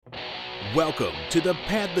Welcome to the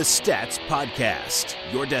Pad the Stats podcast,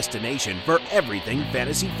 your destination for everything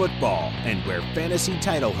fantasy football and where fantasy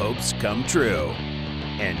title hopes come true.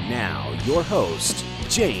 And now, your host,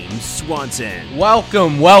 James Swanson.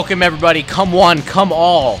 Welcome everybody. Come one, come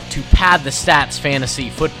all to Pad the Stats fantasy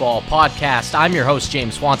football podcast. I'm your host,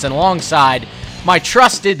 James Swanson, alongside my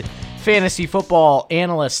trusted fantasy football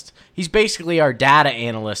analyst. He's basically our data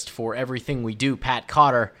analyst for everything we do, Pat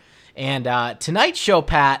Cotter. And tonight's show,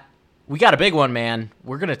 Pat, we got a big one, man.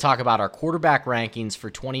 We're going to talk about our quarterback rankings for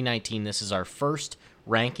 2019. This is our first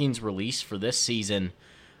rankings release for this season.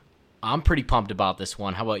 I'm pretty pumped about this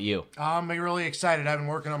one. How about you? I'm really excited. I've been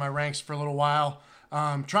working on my ranks for a little while.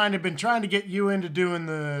 Been trying to get you into doing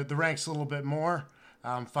the ranks a little bit more.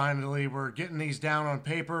 Finally, we're getting these down on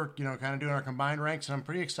paper, kind of doing our combined ranks, and I'm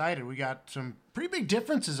pretty excited. We got some pretty big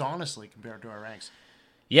differences, honestly, compared to our ranks.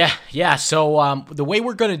 Yeah. So the way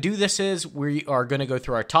we're going to do this is we are going to go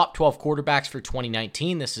through our top 12 quarterbacks for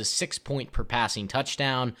 2019. This is 6 point per passing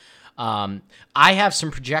touchdown. I have some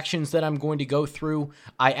projections that I'm going to go through.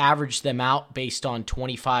 I averaged them out based on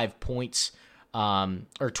 25 points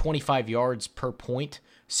or 25 yards per point.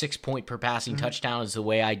 6 point per passing touchdown is the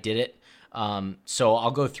way I did it. So I'll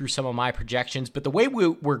go through some of my projections. But the way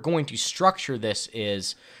we're going to structure this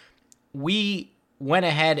is we went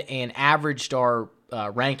ahead and averaged our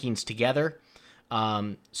rankings together.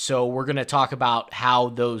 So we're going to talk about how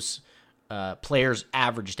those players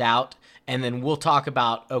averaged out, and then we'll talk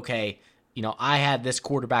about, okay, I had this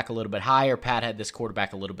quarterback a little bit higher, Pat had this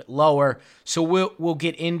quarterback a little bit lower. So we'll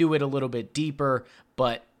get into it a little bit deeper,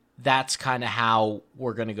 but that's kind of how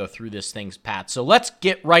we're going to go through this thing, Pat. So let's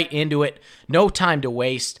get right into it. No time to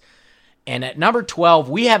waste. And at number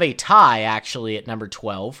 12, we have a tie, actually, at number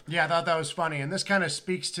 12. Yeah, I thought that was funny. And this kind of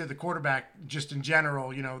speaks to the quarterback just in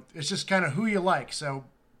general. It's just kind of who you like. So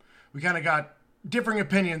we kind of got differing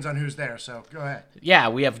opinions on who's there. So go ahead. Yeah,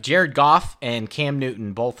 we have Jared Goff and Cam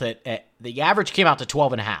Newton, both at the average came out to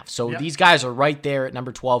 12.5. So These guys are right there at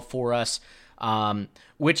number 12 for us,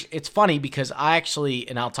 which it's funny because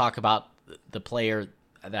and I'll talk about the player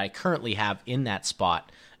that I currently have in that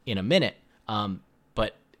spot in a minute,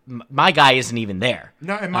 but my guy isn't even there.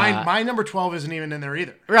 No, and my number 12 isn't even in there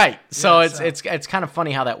either. Right. So it's kind of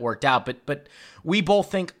funny how that worked out. But we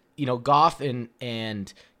both think Goff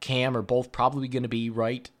and Cam are both probably going to be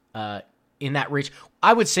right in that range.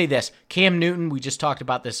 I would say this: Cam Newton. We just talked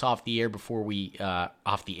about this off the air before we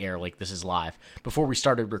off the air, like this is live, before we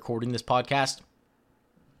started recording this podcast.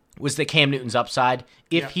 Was that Cam Newton's upside,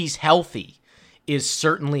 if he's healthy, is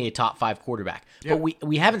certainly a top 5 quarterback. Yep. But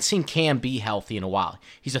we haven't seen Cam be healthy in a while.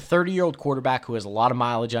 He's a 30-year-old quarterback who has a lot of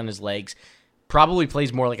mileage on his legs, probably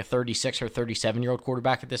plays more like a 36 or 37-year-old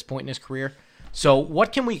quarterback at this point in his career. So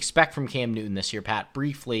what can we expect from Cam Newton this year, Pat?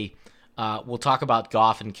 Briefly, we'll talk about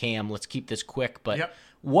Goff and Cam. Let's keep this quick. But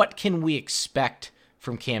What can we expect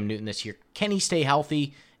from Cam Newton this year? Can he stay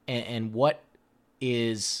healthy? And what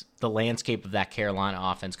is the landscape of that Carolina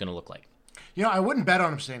offense going to look like? I wouldn't bet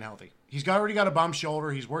on him staying healthy. He's already got a bum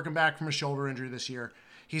shoulder. He's working back from a shoulder injury this year.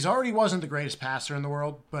 He's already wasn't the greatest passer in the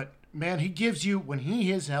world, but man, he gives you, when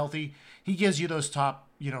he is healthy, he gives you those top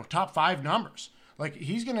 5 numbers. Like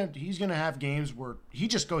he's gonna have games where he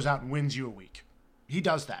just goes out and wins you a week. He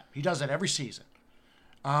does that. He does that every season.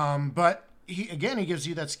 But he gives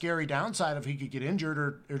you that scary downside of he could get injured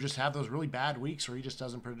or just have those really bad weeks where he just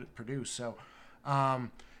doesn't produce. So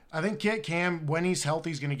I think Cam, when he's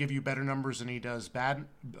healthy, is going to give you better numbers than he does bad,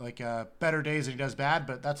 better days than he does bad.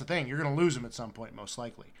 But that's the thing. You're going to lose him at some point, most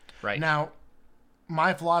likely. Right. Now,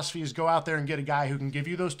 my philosophy is go out there and get a guy who can give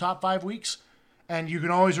you those top 5 weeks, and you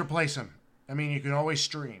can always replace him. I mean, you can always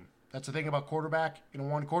stream. That's the thing about quarterback. In a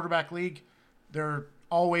one quarterback league, they're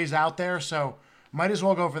always out there. So might as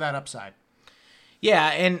well go for that upside. Yeah,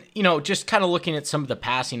 and, just kind of looking at some of the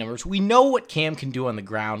passing numbers, we know what Cam can do on the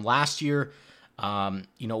ground. Last year,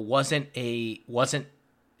 wasn't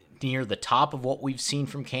near the top of what we've seen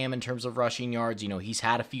from Cam in terms of rushing yards. He's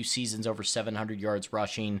had a few seasons over 700 yards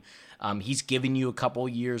rushing. He's given you a couple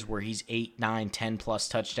years where he's 8, 9, 10 plus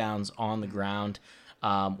touchdowns on the ground.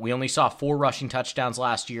 We only saw 4 rushing touchdowns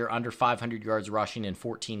last year, under 500 yards rushing in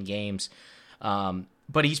 14 games.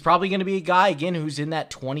 But he's probably going to be a guy, again, who's in that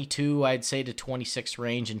 22, I'd say, to 26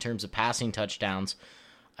 range in terms of passing touchdowns.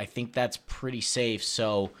 I think that's pretty safe.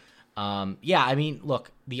 So,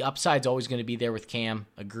 look, the upside's always going to be there with Cam.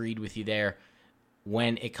 Agreed with you there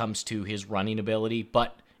when it comes to his running ability.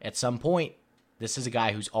 But at some point, this is a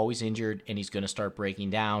guy who's always injured, and he's going to start breaking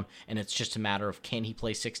down, and it's just a matter of can he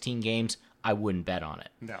play 16 games? I wouldn't bet on it.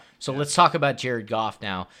 No. So let's talk about Jared Goff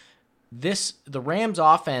now. The Rams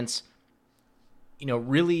offense,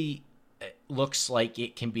 really looks like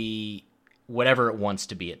it can be whatever it wants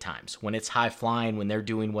to be at times. When it's high flying, when they're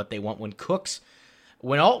doing what they want, when Cooks,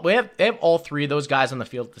 they have all three of those guys on the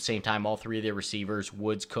field at the same time, all three of their receivers,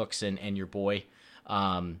 Woods, Cooks, and your boy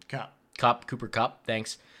Cooper Kupp.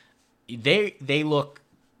 Thanks. They look,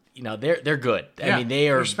 they're good. Yeah, I mean,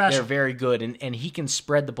 they're very good, and he can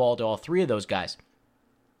spread the ball to all three of those guys.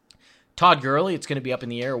 Todd Gurley, it's going to be up in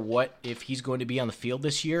the air. What if he's going to be on the field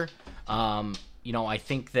this year? I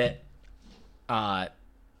think that.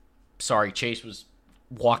 Sorry, Chase was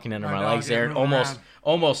walking under my legs there and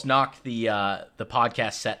almost knocked the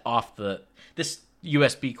podcast set off this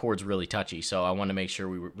USB cord's really touchy, so I want to make sure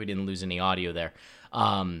we didn't lose any audio there.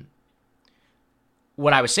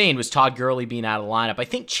 What I was saying was Todd Gurley being out of the lineup, I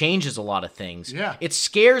think changes a lot of things. Yeah. It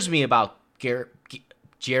scares me about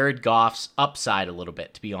Jared Goff's upside a little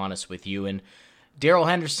bit, to be honest with you. And Darrell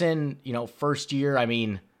Henderson, first year, I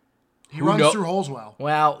mean, he runs through holes well.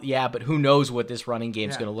 Well, yeah, but who knows what this running game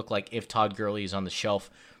is going to look like if Todd Gurley is on the shelf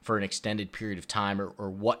for an extended period of time, or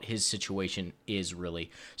what his situation is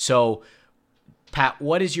really. So, Pat,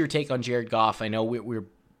 what is your take on Jared Goff? I know we're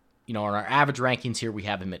on our average rankings here, we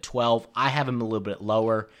have him at 12. I have him a little bit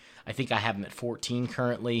lower. I think I have him at 14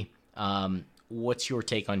 currently. What's your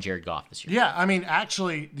take on Jared Goff this year? Yeah, I mean,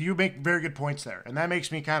 actually, you make very good points there, and that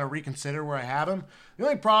makes me kind of reconsider where I have him. The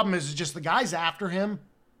only problem is just the guys after him.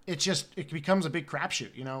 It becomes a big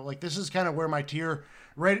crapshoot. Like this is kind of where my tier.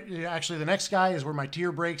 Right, actually, the next guy is where my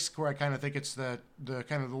tier breaks. Where I kind of think it's the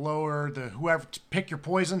kind of the lower, the whoever pick your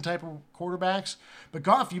poison type of quarterbacks. But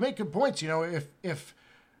Goff, you make good points. If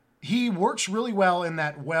he works really well in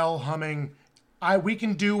that humming, we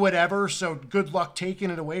can do whatever, so good luck taking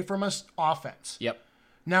it away from us offense. Yep.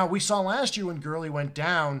 Now, we saw last year when Gurley went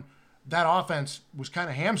down, that offense was kind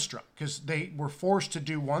of hamstrung because they were forced to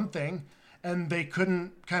do one thing, and they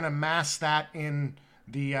couldn't kind of mask that in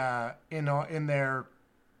the in their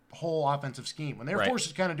whole offensive scheme. When they were forced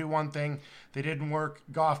to kind of do one thing, they didn't work.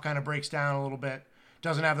 Goff kind of breaks down a little bit,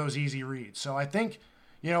 doesn't have those easy reads. So I think,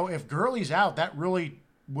 if Gurley's out, that really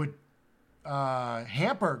would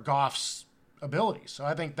hamper Goff's abilities. So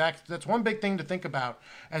I think that's one big thing to think about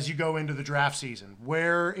as you go into the draft season.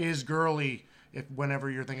 Where is Gurley whenever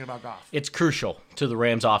you're thinking about Goff? It's crucial to the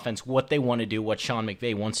Rams offense, what they want to do, what Sean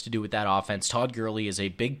McVay wants to do with that offense. Todd Gurley is a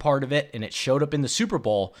big part of it, and it showed up in the Super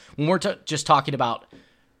Bowl when we're just talking about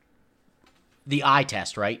the eye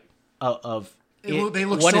test, right? They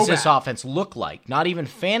look what so does this bad. offense look like? Not even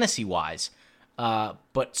fantasy-wise,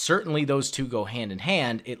 but certainly those two go hand in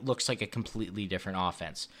hand. It looks like a completely different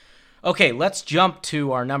offense. Okay, let's jump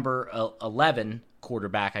to our number 11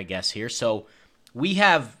 quarterback, I guess, here. So we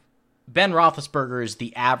have Ben Roethlisberger is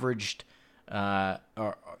the averaged, our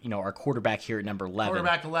quarterback here at number 11.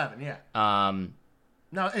 Quarterback 11, yeah.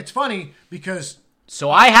 Now, it's funny because... So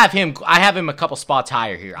I have him a couple spots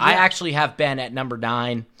higher here. Yeah. I actually have Ben at number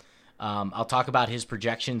 9. I'll talk about his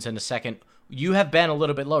projections in a second. You have Ben a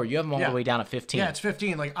little bit lower. You have him all the way down at 15. Yeah, it's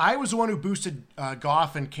 15. Like, I was the one who boosted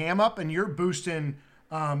Goff and Cam up, and you're boosting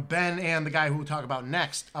Ben and the guy who we'll talk about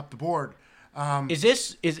next up the board.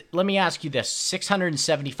 Let me ask you this,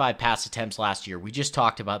 675 pass attempts last year. We just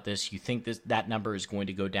talked about this. You think that number is going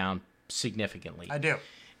to go down significantly? I do.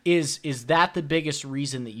 Is that the biggest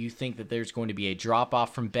reason that you think that there's going to be a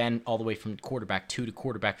drop-off from Ben all the way from quarterback 2 to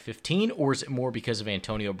quarterback 15, or is it more because of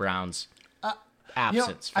Antonio Brown's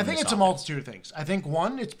absence? I think it's a multitude of things. I think,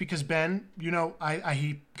 one, it's because Ben,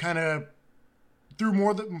 he kind of threw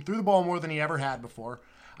the ball more than he ever had before.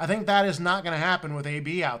 I think that is not going to happen with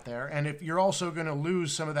AB out there, and if you're also going to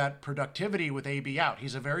lose some of that productivity with AB out.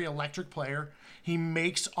 He's a very electric player. He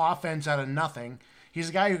makes offense out of nothing. He's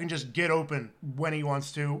a guy who can just get open when he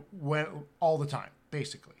wants to, all the time,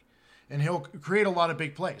 basically. And he'll create a lot of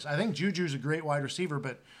big plays. I think Juju's a great wide receiver,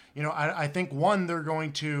 but I think, one, they're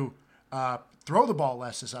going to throw the ball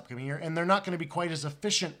less this upcoming year, and they're not going to be quite as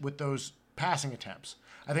efficient with those passing attempts.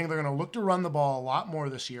 I think they're going to look to run the ball a lot more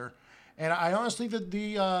this year. And I honestly think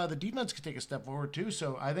that the defense could take a step forward too.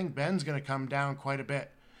 So I think Ben's going to come down quite a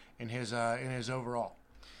bit in his overall.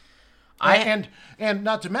 And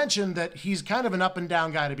not to mention that he's kind of an up and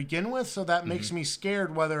down guy to begin with, so that makes me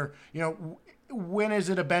scared whether, when is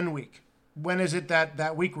it a Ben week? When is it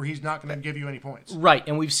that week where he's not going to give you any points? Right,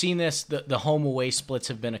 and we've seen this. The home-away splits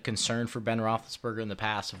have been a concern for Ben Roethlisberger in the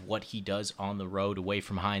past. Of what he does on the road away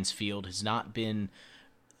from Heinz Field has not been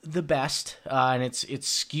the best, and it's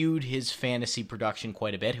skewed his fantasy production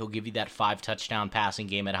quite a bit. He'll give you that 5-touchdown passing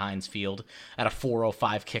game at Heinz Field at a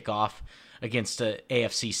 4:05 kickoff against a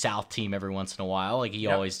AFC South team every once in a while, like he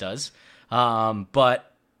always does.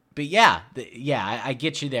 But I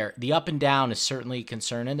get you there. The up and down is certainly a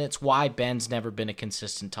concern, and it's why Ben's never been a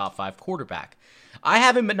consistent top 5 quarterback. I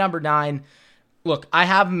have him at number 9. Look, I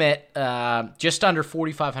have him at just under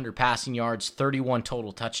 4,500 passing yards, 31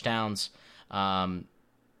 total touchdowns,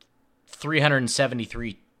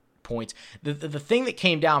 373 points. The thing that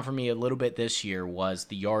came down for me a little bit this year was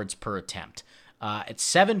the yards per attempt. At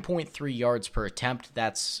 7.3 yards per attempt,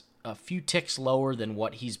 that's a few ticks lower than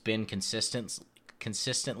what he's been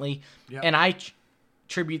consistently. Yep. And I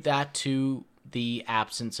attribute that to the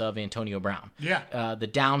absence of Antonio Brown. Yeah. The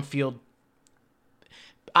downfield.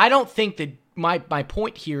 I don't think that my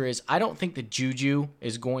point here is I don't think that Juju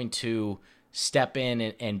is going to step in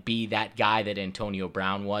and be that guy that Antonio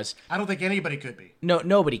Brown was. I don't think anybody could be. No,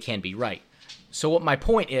 nobody can be, right. So what my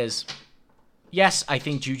point is, yes, I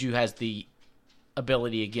think Juju has the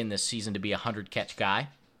ability again this season to be a 100-catch guy,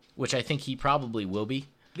 which I think he probably will be.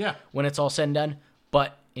 Yeah. When it's all said and done.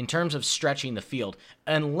 But in terms of stretching the field,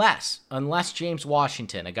 unless James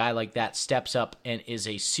Washington, a guy like that, steps up and is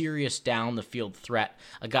a serious down-the-field threat,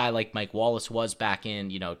 a guy like Mike Wallace was back in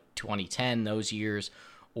 2010, those years,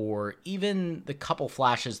 or even the couple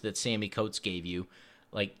flashes that Sammy Coates gave you,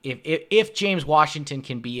 like if James Washington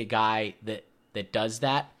can be a guy that does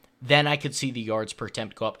that, then I could see the yards per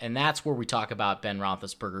attempt go up, and that's where we talk about Ben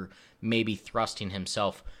Roethlisberger maybe thrusting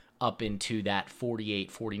himself up into that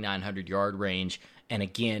 4,900 yard range. And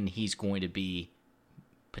again, he's going to be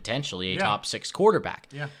potentially a top 6 quarterback.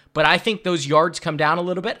 Yeah. But I think those yards come down a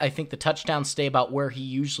little bit. I think the touchdowns stay about where he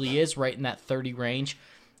usually is, right in that 30 range.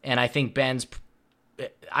 And I think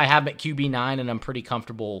I have him at QB9, and I'm pretty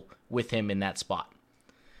comfortable with him in that spot.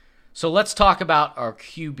 So let's talk about our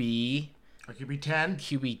QB. Our QB10.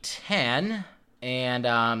 QB10.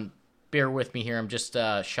 And bear with me here. I'm just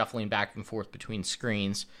shuffling back and forth between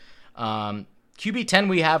screens. QB10,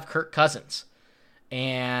 we have Kirk Cousins.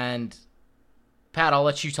 And Pat, I'll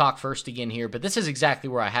let you talk first again here, but this is exactly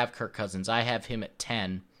where I have Kirk Cousins. I have him at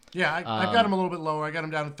 10. Yeah, I've got him a little bit lower. I got him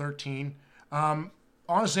down at 13.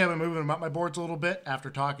 Honestly, I've been moving him up my boards a little bit after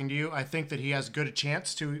talking to you. I think that he has good a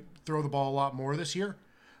chance to throw the ball a lot more this year.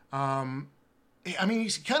 I mean,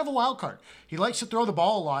 he's kind of a wild card. He likes to throw the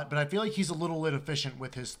ball a lot, but I feel like he's a little inefficient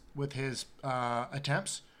with his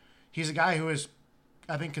attempts. He's a guy who has,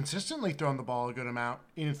 I think, consistently thrown the ball a good amount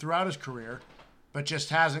throughout his career, but just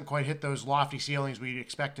hasn't quite hit those lofty ceilings we'd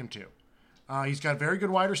expect him to. He's got very good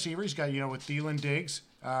wide receiver. He's got, with Thielen, Diggs,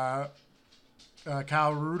 Kyle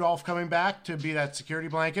Rudolph coming back to be that security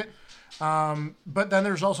blanket. But then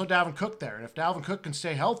there's also Dalvin Cook there. And if Dalvin Cook can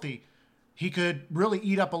stay healthy, he could really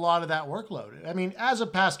eat up a lot of that workload. I mean, as a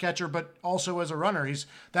pass catcher, but also as a runner, he's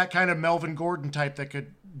that kind of Melvin Gordon type that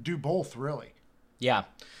could do both, really. Yeah.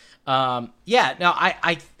 No,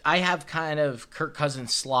 I have kind of Kirk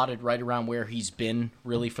Cousins slotted right around where he's been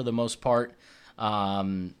really for the most part.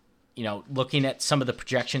 Looking at some of the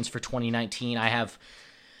projections for 2019, I have,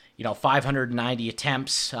 590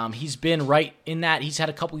 attempts. He's been right in that. He's had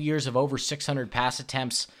a couple years of over 600 pass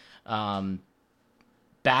attempts.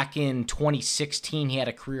 Back in 2016, he had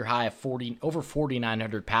a career high of over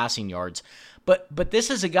 4,900 passing yards. But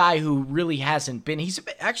this is a guy who really hasn't been. He's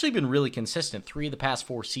actually been really consistent. 3 of the past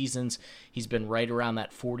 4 seasons, he's been right around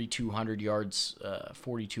that 4,200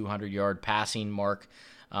 yard passing mark,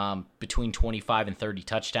 between 25 and 30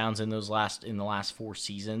 touchdowns in the last 4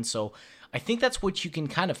 seasons. So I think that's what you can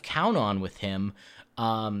kind of count on with him.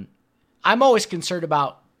 I'm always concerned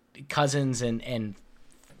about Cousins and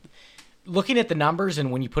looking at the numbers,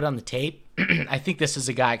 and when you put on the tape, I think this is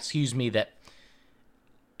a guy, that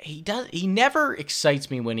he never excites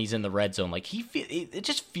me when he's in the red zone. Like it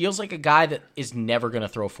just feels like a guy that is never going to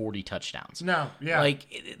throw 40 touchdowns. No, yeah. Like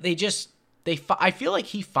I feel like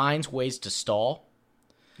he finds ways to stall.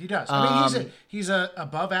 He does. I mean, he's a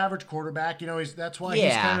above average quarterback. That's why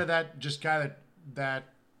he's kind of that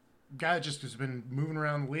guy that just has been moving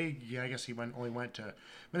around the league. Yeah, I guess he only went to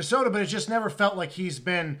Minnesota, but it just never felt like he's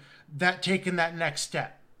been taking that next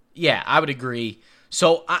step. Yeah, I would agree.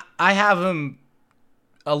 So I have him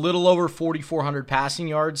a little over 4,400 passing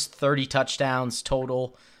yards, 30 touchdowns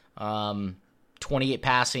total, 28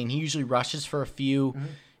 passing. He usually rushes for a few. Mm-hmm.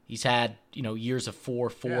 He's had, years of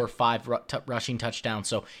 4 or 5 rushing touchdowns.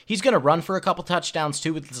 So he's going to run for a couple touchdowns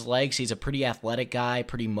too with his legs. He's a pretty athletic guy,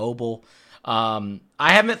 pretty mobile. I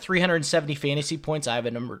have him at 370 fantasy points. I have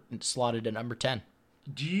a slotted at number 10.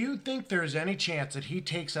 Do you think there's any chance that he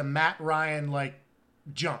takes a Matt Ryan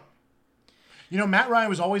jump? Matt Ryan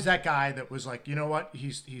was always that guy that was like, you know what,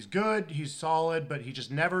 he's good, he's solid, but he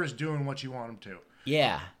just never is doing what you want him to.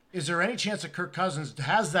 Yeah. Is there any chance that Kirk Cousins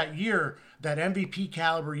has that year, that MVP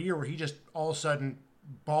caliber year, where he just all of a sudden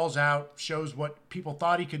balls out, shows what people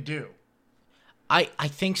thought he could do? I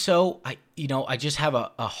think so. I just have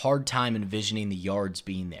a hard time envisioning the yards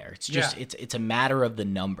being there. It's just it's a matter of the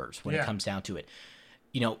numbers when it comes down to it.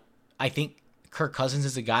 I think Kirk Cousins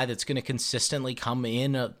is a guy that's going to consistently come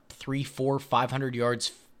in 300, 400, 500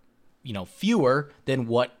 yards, fewer than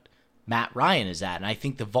what Matt Ryan is at. And I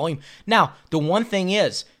think the volume. Now, the one thing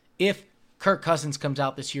is, if Kirk Cousins comes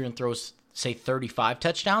out this year and throws, say, 35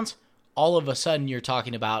 touchdowns, all of a sudden you're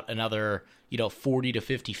talking about another 40 to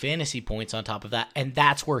 50 fantasy points on top of that, and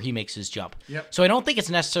that's where he makes his jump. Yep. So I don't think it's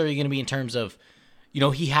necessarily going to be in terms of,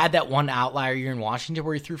 he had that one outlier year in Washington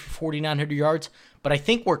where he threw for 4,900 yards, but I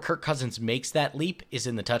think where Kirk Cousins makes that leap is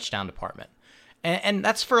in the touchdown department. And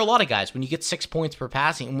that's for a lot of guys. When you get 6 points per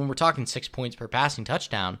passing, and when we're talking 6 points per passing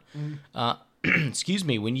touchdown, excuse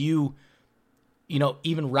me, when you,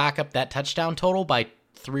 even rack up that touchdown total by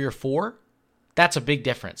 3 or 4, that's a big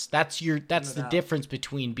difference. That's the difference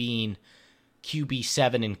between being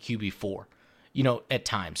QB7 and QB4, at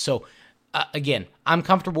times. So, again, I'm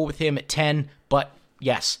comfortable with him at 10, but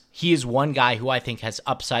yes, he is one guy who I think has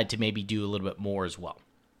upside to maybe do a little bit more as well.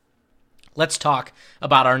 Let's talk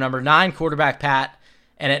about our number 9 quarterback, Pat.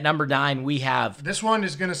 And at number 9, we have... This one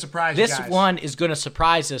is going to surprise you guys. This one is going to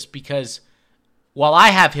surprise us because while I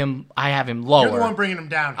have him lower. You're the one bringing him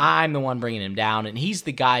down. I'm the one bringing him down, and he's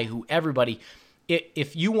the guy who everybody...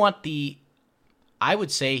 If you want the... I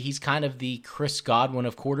would say he's kind of the Chris Godwin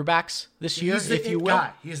of quarterbacks this year, if you will.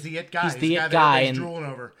 He's the it guy. He's the it guy. And drooling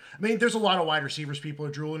over. I mean, there's a lot of wide receivers people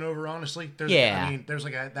are drooling over, honestly. There's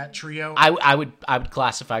like that trio. I would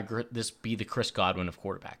classify this be the Chris Godwin of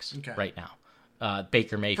quarterbacks right now.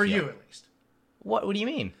 Baker Mayfield. For you, at least. What do you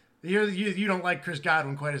mean? You don't like Chris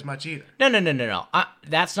Godwin quite as much either. No.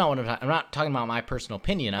 That's not what I'm talking. I'm not talking about my personal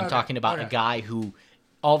opinion. I'm talking about a guy who...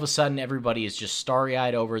 all of a sudden, everybody is just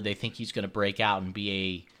starry-eyed over. They think he's going to break out and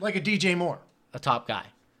be like a DJ Moore, a top guy.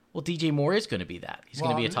 Well, DJ Moore is going to be that. He's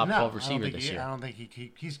going to be a top 12 receiver this year. I don't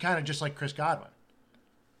think he's kind of just like Chris Godwin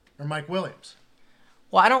or Mike Williams.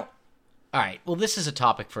 Well, all right. Well, this is a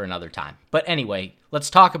topic for another time. But anyway,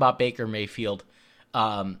 let's talk about Baker Mayfield.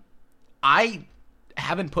 I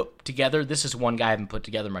haven't put together. This is one guy I haven't put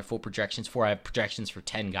together my full projections for. I have projections for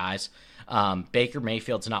 10 guys. Baker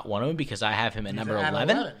Mayfield's not one of them because I have him at number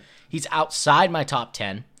 11. He's outside my top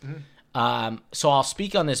 10. Mm-hmm. So I'll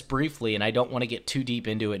speak on this briefly, and I don't want to get too deep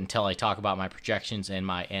into it until I talk about my projections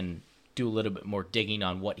and do a little bit more digging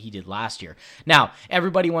on what he did last year. Now,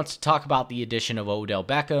 everybody wants to talk about the addition of Odell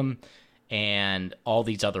Beckham and all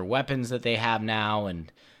these other weapons that they have now. And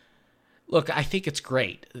look, I think it's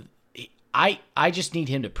great. I just need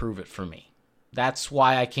him to prove it for me. That's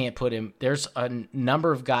why I can't put him. There's a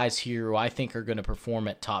number of guys here who I think are going to perform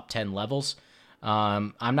at top 10 levels.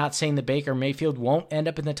 I'm not saying that Baker Mayfield won't end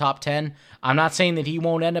up in the top 10. I'm not saying that he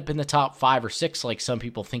won't end up in the top 5 or 6 like some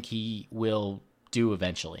people think he will do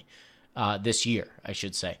eventually. This year, I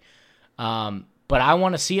should say. But I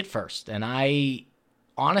want to see it first. And I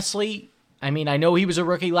know he was a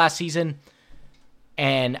rookie last season,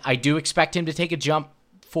 and I do expect him to take a jump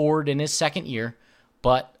forward in his second year,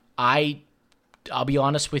 but I'll be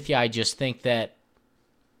honest with you, I just think that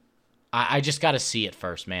I just got to see it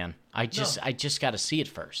first, man. I just got to see it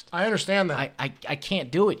first. I understand that. I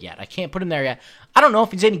can't do it yet. I can't put him there yet. I don't know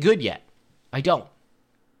if he's any good yet. I don't.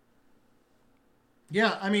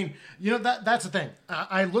 Yeah, I mean, that's the thing.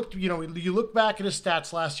 I looked, you look back at his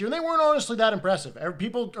stats last year, and they weren't honestly that impressive.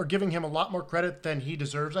 People are giving him a lot more credit than he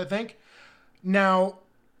deserves, I think. Now,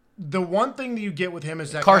 the one thing that you get with him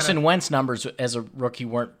is that Carson Wentz numbers as a rookie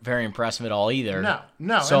weren't very impressive at all either.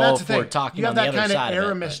 No. So and that's if the thing. we're talking you have on that the other kind of side era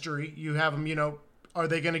of it, mystery. You have him, are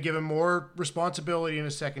they going to give him more responsibility in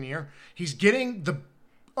his second year? He's getting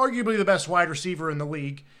arguably the best wide receiver in the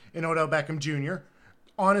league in Odell Beckham Jr.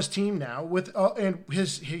 on his team now with and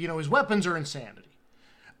his weapons are insanity.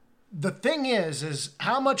 The thing is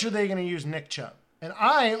how much are they going to use Nick Chubb? And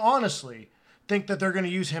I honestly think that they're going to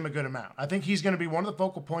use him a good amount. I think he's going to be one of the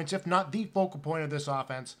focal points, if not the focal point of this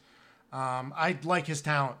offense. I like his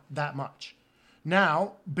talent that much.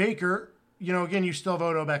 Now, Baker, again, you still have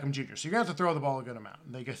Odell Beckham Jr., so you're going to have to throw the ball a good amount.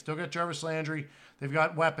 They still got Jarvis Landry. They've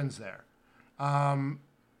got weapons there.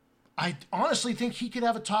 I honestly think he could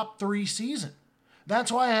have a top 3 season.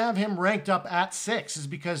 That's why I have him ranked up at 6, is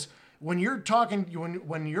because when you're talking,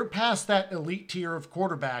 when you're past that elite tier of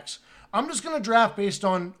quarterbacks, I'm just going to draft based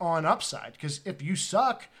on upside, because if you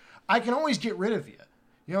suck, I can always get rid of you.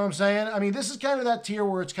 You know what I'm saying? I mean, this is kind of that tier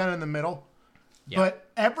where it's kind of in the middle. Yeah. But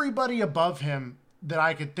everybody above him that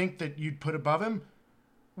I could think that you'd put above him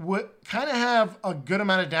would kind of have a good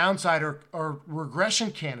amount of downside or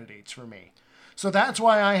regression candidates for me. So that's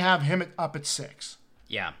why I have him up at 6.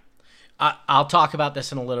 Yeah. I'll talk about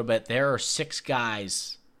this in a little bit. There are 6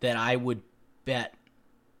 guys that I would bet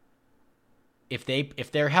if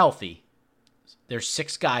they're healthy, there's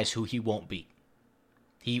 6 guys who he won't beat.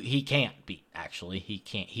 He can't beat, actually.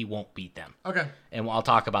 He won't beat them. Okay. And I'll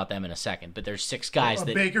talk about them in a second. But there's 6 guys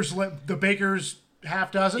that the Baker's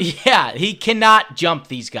half dozen? Yeah, he cannot jump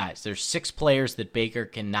these guys. There's 6 players that Baker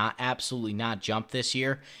cannot, absolutely not jump this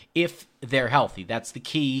year if they're healthy. That's the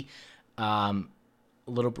key. A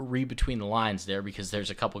little bit read between the lines there because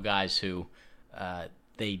there's a couple guys who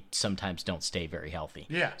they sometimes don't stay very healthy.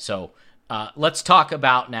 Yeah. So let's talk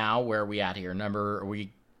about now where are we at here. Are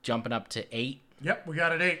we jumping up to 8? Yep, we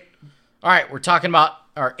got it 8. All right, we're talking about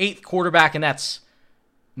our 8th quarterback, and that's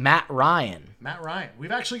Matt Ryan. Matt Ryan.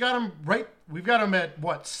 We've actually got him right. We've got him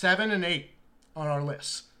at, 7 and 8 on our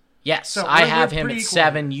list. Yes, so I have him at equal.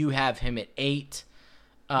 7. You have him at 8.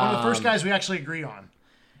 One of the first guys we actually agreed on.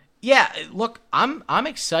 Yeah, look, I'm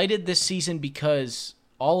excited this season because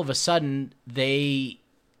all of a sudden they,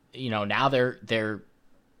 now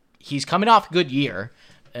he's coming off a good year.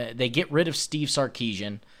 They get rid of Steve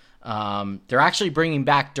Sarkisian. They're actually bringing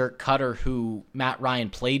back Dirk Cutter, who Matt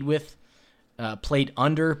Ryan played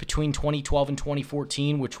under between 2012 and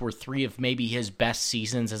 2014, which were 3 of maybe his best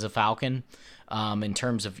seasons as a Falcon in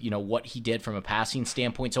terms of what he did from a passing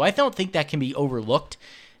standpoint. So I don't think that can be overlooked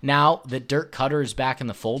now that Dirk Cutter is back in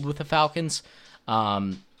the fold with the Falcons.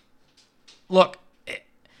 Look,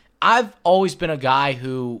 I've always been a guy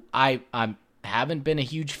who I haven't been a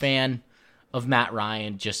huge fan of Matt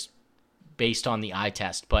Ryan just based on the eye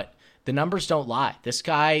test, but the numbers don't lie. This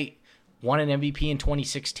guy won an MVP in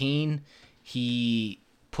 2016. He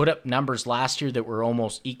put up numbers last year that were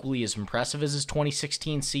almost equally as impressive as his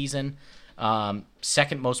 2016 season.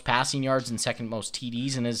 Second most passing yards and second most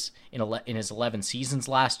TDs in his 11 seasons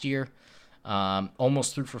last year.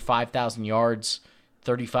 Almost threw for 5,000 yards,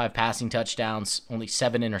 35 passing touchdowns, only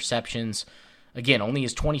 7 interceptions. Again, only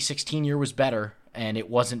his 2016 year was better, and it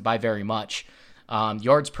wasn't by very much.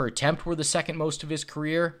 Yards per attempt were the second most of his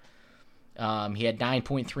career. He had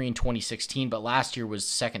 9.3 in 2016, but last year was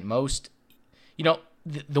second most.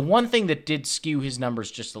 The one thing that did skew his numbers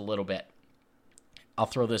just a little bit, I'll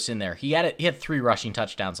throw this in there. He had 3 rushing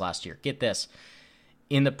touchdowns last year. Get this.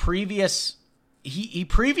 In the previous, he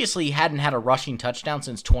previously hadn't had a rushing touchdown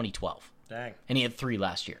since 2012. Dang. And he had 3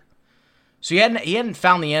 last year. So he hadn't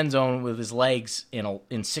found the end zone with his legs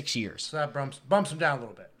in 6 years. So that bumps him down a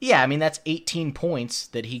little bit. Yeah, I mean, that's 18 points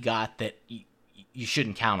that he got that you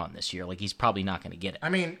shouldn't count on this year. Like, he's probably not going to get it. I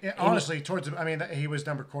mean, honestly, he was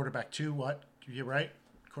number quarterback 2, what? You right?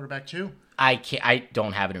 Quarterback 2? I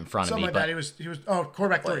don't have it in front of me. Something like that. He was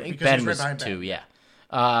quarterback 3 because Ben he's right was behind 2, Ben.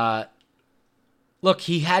 yeah. Look,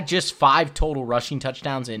 he had just 5 total rushing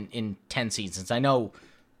touchdowns in 10 seasons. I know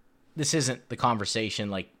this isn't the conversation,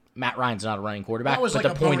 like, Matt Ryan's not a running quarterback, That was but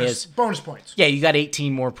like the point is bonus points. Yeah, you got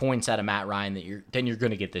 18 more points out of Matt Ryan than you're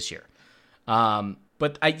going to get this year.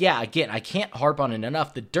 But again, I can't harp on it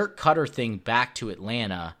enough. The Dirk Cutter thing back to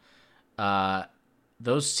Atlanta,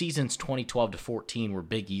 those seasons 2012 to 14 were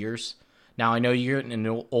big years. Now, I know you're getting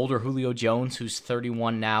an older Julio Jones, who's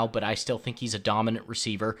 31 now, but I still think he's a dominant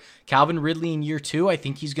receiver. Calvin Ridley in year 2, I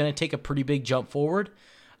think he's going to take a pretty big jump forward.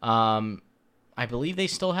 I believe they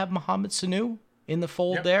still have Mohamed Sanu in the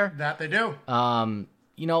fold there. That they do.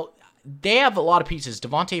 They have a lot of pieces.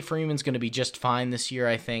 Devontae Freeman's going to be just fine this year,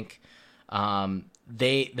 I think.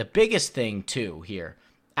 The biggest thing, too, here,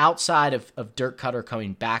 outside of Dirk Cutter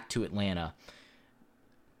coming back to Atlanta,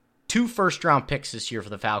 2 first-round picks this year for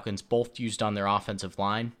the Falcons, both used on their offensive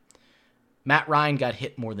line. Matt Ryan got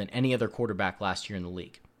hit more than any other quarterback last year in the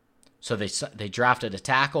league. So they drafted a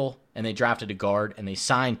tackle, and they drafted a guard, and they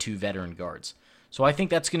signed 2 veteran guards. So I think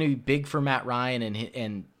that's going to be big for Matt Ryan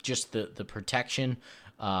and just the protection,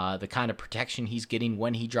 the kind of protection he's getting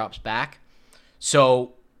when he drops back.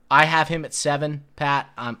 So I have him at 7, Pat.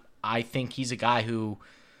 I think he's a guy who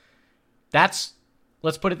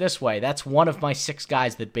let's put it this way, that's one of my 6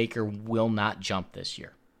 guys that Baker will not jump this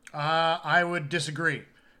year. I would disagree.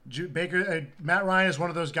 Matt Ryan is one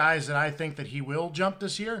of those guys that I think that he will jump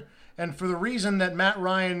this year, and for the reason that Matt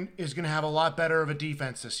Ryan is going to have a lot better of a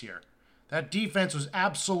defense this year. That defense was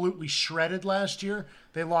absolutely shredded last year.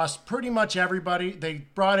 They lost pretty much everybody. They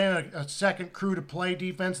brought in a second crew to play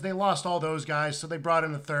defense. They lost all those guys, so they brought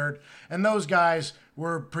in a third, and those guys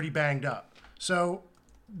were pretty banged up. So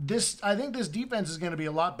I think this defense is going to be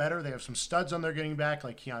a lot better. They have some studs on there getting back,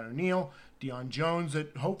 like Keanu Neal, Deion Jones,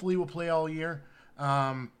 that hopefully will play all year.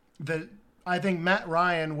 I think Matt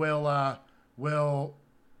Ryan will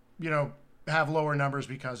have lower numbers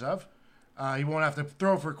because of. He won't have to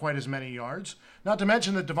throw for quite as many yards. Not to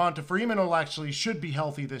mention that Devonta Freeman should be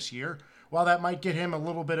healthy this year. While that might get him a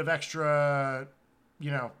little bit of extra,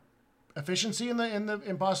 efficiency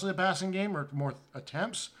in possibly the passing game or more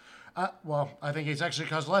attempts. I think it's actually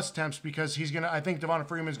caused less attempts because I think Devonta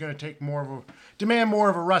Freeman is going to demand more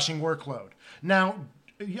of a rushing workload. Now,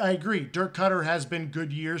 I agree. Dirk Cutter has been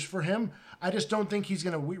good years for him. I just don't think he's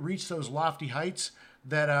going to reach those lofty heights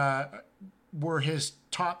that were his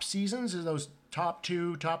top seasons, those top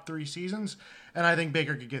 2, top 3 seasons. And I think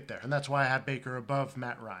Baker could get there. And that's why I have Baker above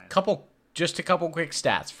Matt Ryan. Just a couple quick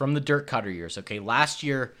stats from the Dirk Cutter years. Okay, last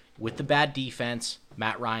year with the bad defense,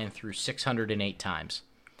 Matt Ryan threw 608 times.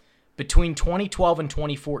 Between 2012 and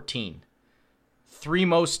 2014,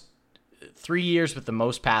 3 years with the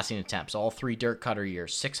most passing attempts, all 3 Dirk Cutter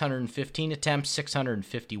years, 615 attempts,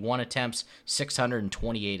 651 attempts,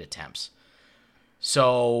 628 attempts.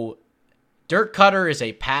 So Dirk Cutter is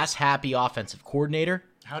a pass-happy offensive coordinator.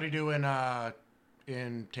 How do you do in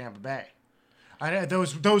Tampa Bay?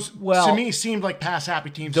 Those to me seemed like pass-happy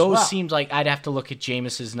teams. Those seemed like I'd have to look at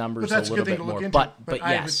Jameis's numbers a little bit more. But yes,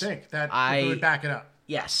 I would think that would back it up.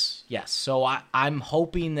 Yes. So I'm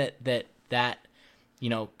hoping that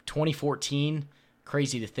 2014,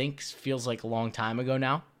 crazy to think, feels like a long time ago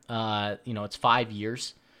now. It's 5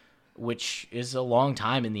 years, which is a long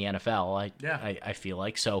time in the NFL. I feel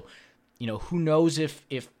like. So, who knows if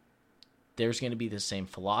there's going to be the same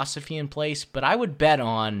philosophy in place, but I would bet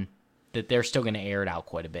on that they're still going to air it out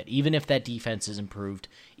quite a bit. Even if that defense is improved,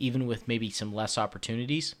 even with maybe some less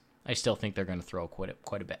opportunities, I still think they're going to throw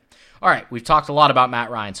quite a bit. All right, we've talked a lot about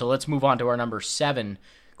Matt Ryan, so let's move on to our number 7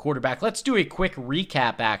 quarterback. Let's do a quick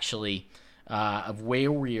recap, actually, of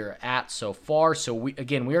where we're at so far. So, we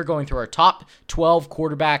are going through our top 12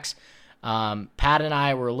 quarterbacks. Pat and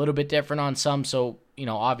I were a little bit different on some, so,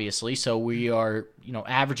 obviously. So, we are,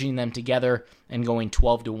 averaging them together and going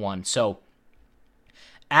 12-1. So,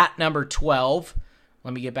 at number 12,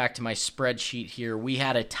 let me get back to my spreadsheet here. We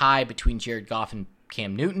had a tie between Jared Goff and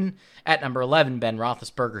Cam Newton. At number 11, Ben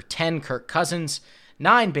Roethlisberger. 10, Kirk Cousins.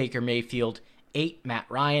 9, Baker Mayfield. 8, Matt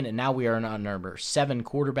Ryan. And now we are on number 7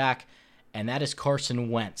 quarterback, and that is Carson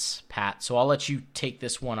Wentz, Pat. So I'll let you take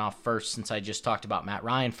this one off first since I just talked about Matt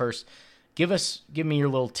Ryan first. Give me your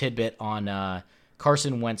little tidbit on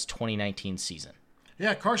Carson Wentz 2019 season.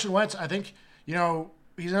 Yeah, Carson Wentz, I think,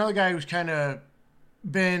 he's another guy who's kind of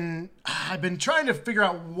I've been trying to figure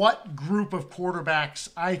out what group of quarterbacks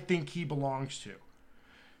I think he belongs to.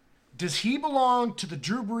 Does he belong to the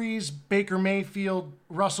Drew Brees, Baker Mayfield,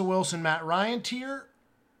 Russell Wilson, Matt Ryan tier,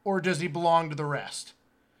 or does he belong to the rest?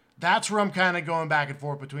 That's where I'm kind of going back and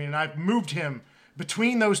forth between, and I've moved him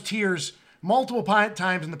between those tiers multiple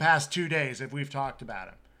times in the past 2 days if we've talked about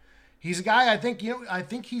him. He's a guy I think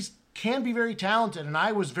he can be very talented, and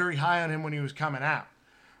I was very high on him when he was coming out.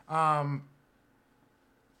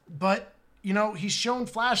 But, he's shown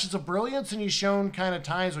flashes of brilliance, and he's shown kind of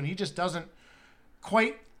times when he just doesn't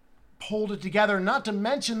quite hold it together, not to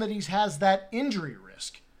mention that he has that injury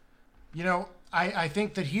risk. I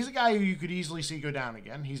think that he's a guy who you could easily see go down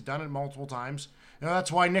again. He's done it multiple times.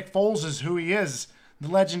 That's why Nick Foles is who he is. The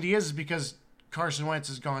legend he is because Carson Wentz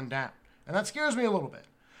has gone down. And that scares me a little bit.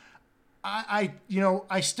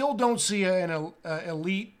 I still don't see an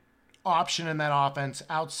elite option in that offense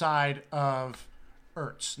outside of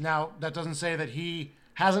Ertz. Now, that doesn't say that he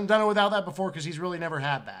hasn't done it without that before because he's really never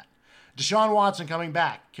had that. Deshaun Watson coming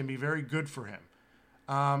back can be very good for him.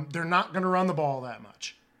 They're not going to run the ball that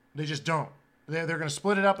much. They just don't. They're going to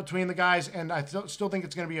split it up between the guys, and I still think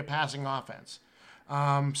it's going to be a passing offense.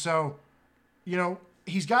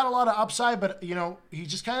 He's got a lot of upside, but, he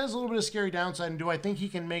just kind of has a little bit of scary downside. And do I think he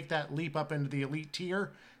can make that leap up into the elite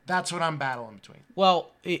tier? That's what I'm battling between.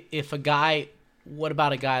 Well, what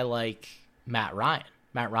about a guy like Matt Ryan?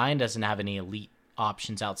 Matt Ryan doesn't have any elite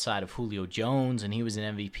options outside of Julio Jones, and he was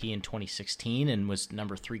an MVP in 2016 and was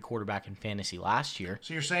number 3 quarterback in fantasy last year.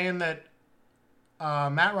 So you're saying that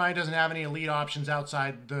Matt Ryan doesn't have any elite options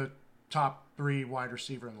outside the top 3 wide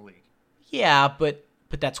receiver in the league? Yeah, but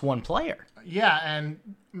that's one player. Yeah, and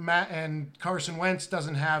Carson Wentz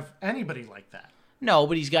doesn't have anybody like that. No,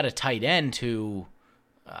 but he's got a tight end who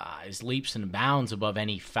is leaps and bounds above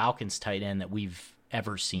any Falcons tight end that we've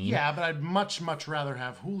ever seen. Yeah, but I'd much rather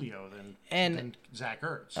have Julio than Zach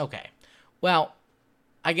Ertz. Okay. Well,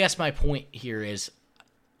 I guess my point here is,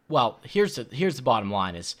 here's the bottom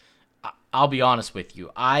line is, I'll be honest with you.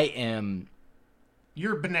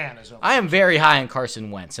 You're bananas. I am very high on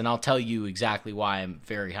Carson Wentz, and I'll tell you exactly why I'm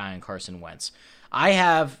very high on Carson Wentz. I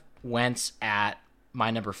have Wentz at my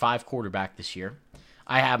number 5 quarterback this year.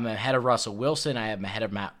 I have him ahead of Russell Wilson. I have him ahead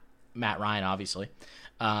of Matt Ryan, obviously.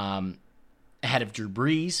 ahead of Drew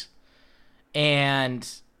Brees. And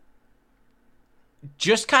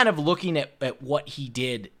just kind of looking at what he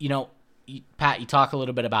did, Pat, you talk a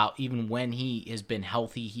little bit about even when he has been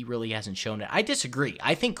healthy, he really hasn't shown it. I disagree.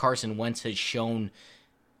 I think Carson Wentz has shown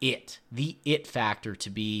the it factor to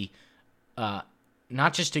be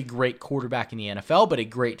not just a great quarterback in the NFL, but a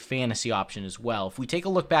great fantasy option as well. If we take a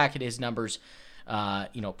look back at his numbers,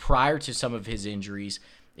 prior to some of his injuries,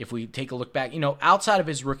 if we take a look back, outside of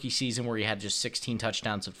his rookie season where he had just 16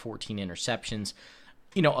 touchdowns and 14 interceptions,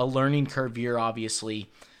 a learning curve year, obviously.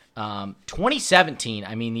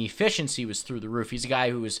 2017, the efficiency was through the roof. He's a guy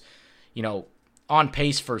who was, on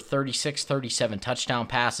pace for 36, 37 touchdown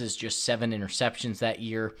passes, just 7 interceptions that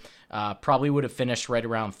year. Probably would have finished right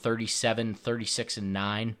around 37, 36, and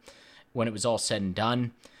 9 when it was all said and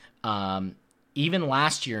done. Even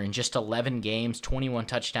last year in just 11 games, 21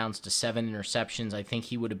 touchdowns to 7 interceptions, I think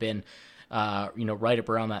he would have been, right up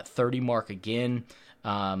around that 30 mark again.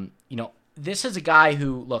 This is a guy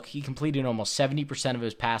who, look, he completed almost 70% of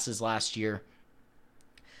his passes last year.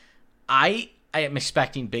 I am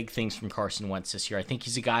expecting big things from Carson Wentz this year. I think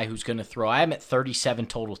he's a guy who's going to throw. I am at 37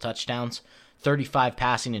 total touchdowns, 35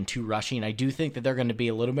 passing and 2 rushing. I do think that they're going to be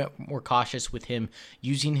a little bit more cautious with him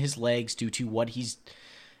using his legs due to what he's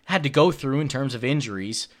had to go through in terms of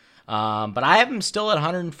injuries. But I have him still at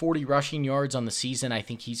 140 rushing yards on the season. I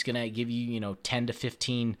think he's going to give you, 10 to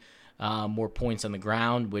 15 more points on the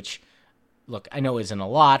ground, which, look, I know isn't a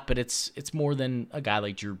lot, but it's more than a guy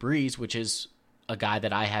like Drew Brees, which is a guy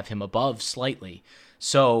that I have him above slightly.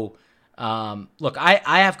 So, look, I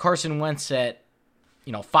have Carson Wentz at,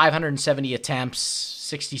 570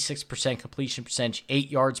 attempts, 66% completion percentage,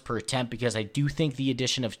 8 yards per attempt, because I do think the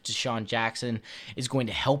addition of Deshaun Jackson is going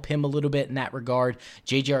to help him a little bit in that regard.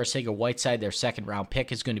 J.J. Arcega-Whiteside, their second-round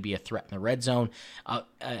pick, is going to be a threat in the red zone. A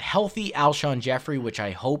healthy Alshon Jeffrey, which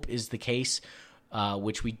I hope is the case,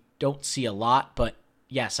 which we don't see a lot, but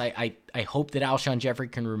yes, I hope that Alshon Jeffrey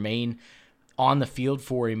can remain on the field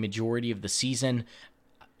for a majority of the season.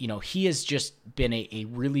 He has just been a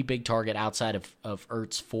really big target outside of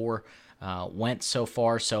Ertz for Wentz so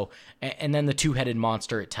far. So, and then the two-headed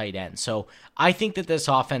monster at tight end. So I think that this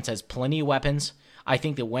offense has plenty of weapons. I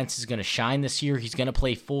think that Wentz is going to shine this year. He's going to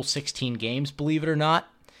play full 16 games, believe it or not.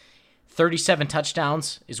 37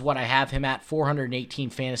 touchdowns is what I have him at, 418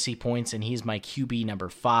 fantasy points, and he's my QB number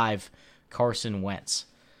 5, Carson Wentz.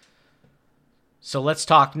 So let's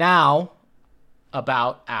talk now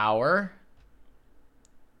about our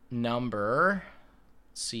number.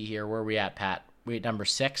 Let's see here. Where are we at, Pat? We at number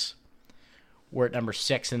 6? We're at number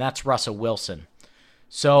 6, and that's Russell Wilson.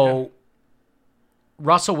 So, yeah.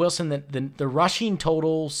 Russell Wilson, the rushing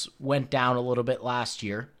totals went down a little bit last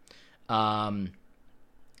year.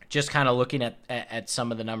 Just kind of looking at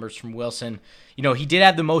some of the numbers from Wilson. He did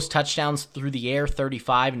have the most touchdowns through the air,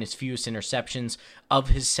 35, and his fewest interceptions of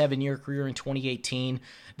his 7-year career in 2018.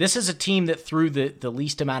 This is a team that threw the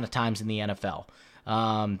least amount of times in the NFL.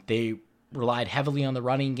 They relied heavily on the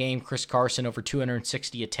running game. Chris Carson, over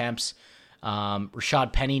 260 attempts.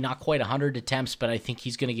 Rashad Penny, not quite 100 attempts, but I think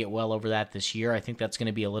he's going to get well over that this year. I think that's going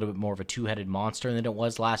to be a little bit more of a two-headed monster than it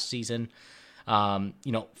was last season.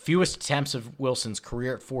 Fewest attempts of Wilson's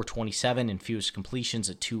career at 427 and fewest completions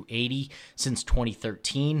at 280 since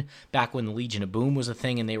 2013, back when the Legion of Boom was a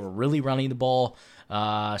thing and they were really running the ball.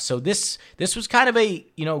 So this was kind of a,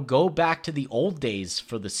 go back to the old days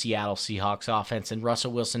for the Seattle Seahawks offense, and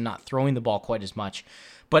Russell Wilson not throwing the ball quite as much.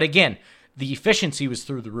 But again, the efficiency was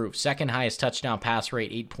through the roof. Second highest touchdown pass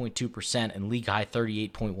rate, 8.2%, and league high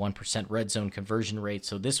 38.1% red zone conversion rate.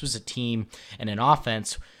 So this was a team and an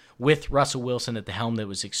offense with Russell Wilson at the helm that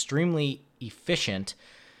was extremely efficient.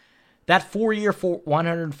 That 4-year,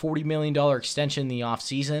 $140 million extension in the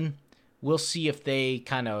offseason, we'll see if they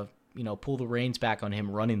kind of, pull the reins back on him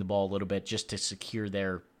running the ball a little bit just to secure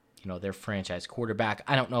their franchise quarterback.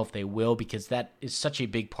 I don't know if they will, because that is such a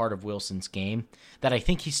big part of Wilson's game that I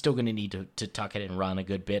think he's still going to need to tuck it and run a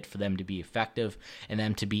good bit for them to be effective and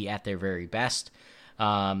them to be at their very best.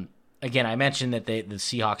 Again, I mentioned that the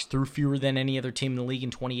Seahawks threw fewer than any other team in the league in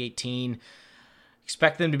 2018.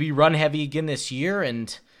 Expect them to be run heavy again this year.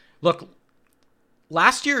 And look,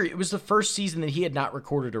 last year it was the first season that he had not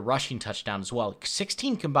recorded a rushing touchdown as well.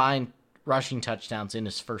 16 combined rushing touchdowns in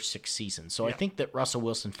his first 6 seasons. So yeah. I think that Russell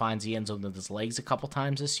Wilson finds the end zone with his legs a couple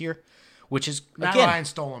times this year, which is, Matt Ryan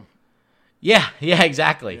stole him. Yeah,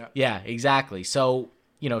 exactly. Yeah, exactly. So,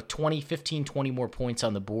 15, 20 more points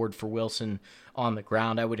on the board for Wilson on the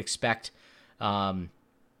ground. I would expect the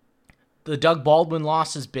Doug Baldwin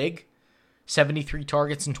loss is big. 73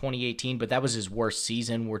 targets in 2018, but that was his worst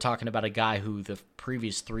season. We're talking about a guy who the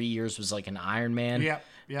previous 3 years was like an Iron Man. Yeah.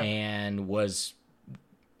 and was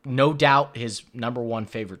no doubt his number one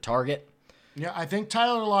favorite target. Yeah, I think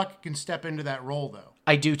Tyler Lockett can step into that role, though.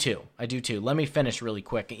 I do too. Let me finish really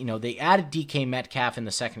quick. They added DK Metcalf in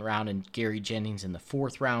the second round and Gary Jennings in the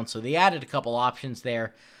fourth round, so they added a couple options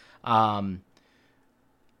there.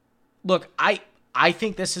 Look, I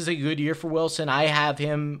think this is a good year for Wilson. I have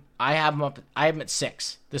him at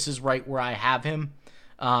 6. This is right where I have him.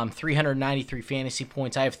 393 fantasy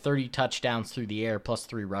points. I have 30 touchdowns through the air plus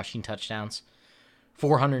 3 rushing touchdowns.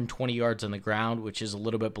 420 yards on the ground, which is a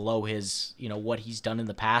little bit below his, what he's done in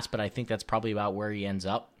the past, but I think that's probably about where he ends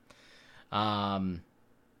up.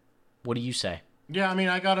 What do you say? Yeah,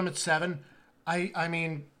 I got him at 7.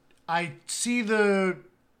 I see the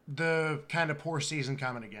kind of poor season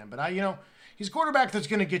coming again, but he's a quarterback that's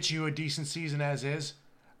going to get you a decent season as is.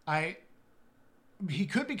 He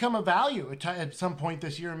could become a value at some point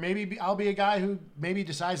this year. Maybe I'll be a guy who maybe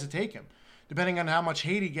decides to take him, depending on how much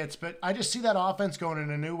hate he gets. But I just see that offense going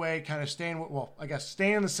in a new way, kind of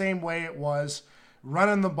staying the same way it was,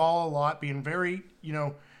 running the ball a lot, being very,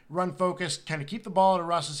 run focused, kind of keep the ball out of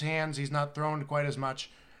Russ's hands. He's not throwing quite as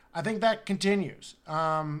much. I think that continues.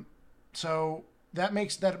 So that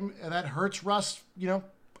makes that hurts Russ,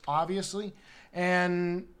 obviously.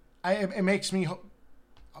 And it makes me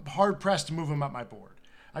hard pressed to move him up my board.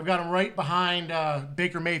 I've got him right behind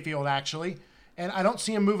Baker Mayfield, actually. And I don't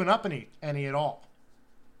see him moving up any at all.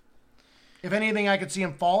 If anything, I could see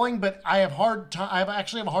him falling, but I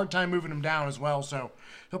actually have a hard time moving him down as well. So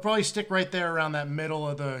he'll probably stick right there around that middle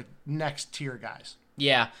of the next tier guys.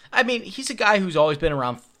 Yeah, he's a guy who's always been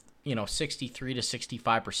around, 63 to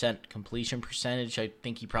 65% completion percentage. I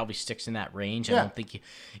think he probably sticks in that range. Yeah. I don't think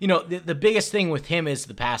the biggest thing with him is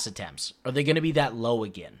the pass attempts. Are they going to be that low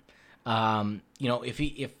again?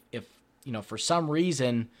 If for some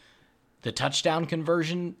reason the touchdown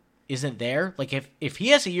conversion isn't there, like if he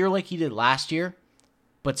has a year like he did last year,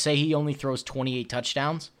 but say he only throws 28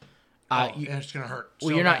 touchdowns, it's going to hurt.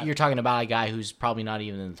 Well, you're talking about a guy who's probably not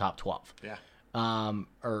even in the top 12. Yeah.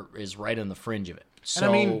 Or is right on the fringe of it.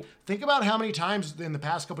 So, and think about how many times in the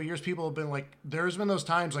past couple of years people have been like, there's been those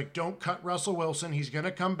times like, don't cut Russell Wilson. He's going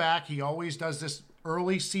to come back. He always does this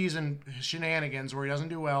early season shenanigans where he doesn't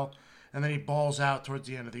do well, and then he balls out towards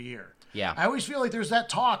the end of the year. Yeah. I always feel like there's that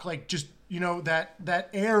talk, like just, that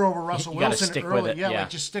air over Russell Wilson stick early. with it. Yeah,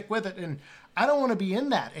 like just stick with it. And I don't want to be in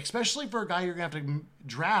that, especially for a guy you're going to have to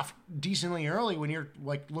draft decently early when you're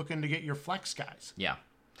like looking to get your flex guys. Yeah.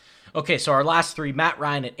 Okay, so our last 3, Matt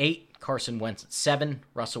Ryan at 8, Carson Wentz at 7,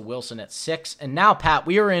 Russell Wilson at 6. And now, Pat,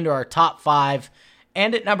 we are into our top 5.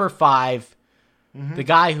 And at number 5, the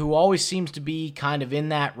guy who always seems to be kind of in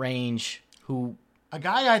that range, a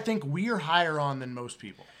guy I think we are higher on than most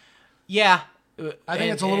people. Yeah. I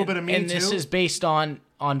think it's a little bit of me, and too. And this is based on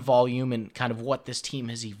volume and kind of what this team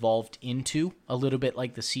has evolved into, a little bit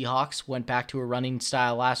like the Seahawks went back to a running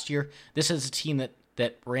style last year. This is a team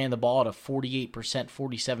that ran the ball at a 48%,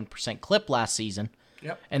 47% clip last season.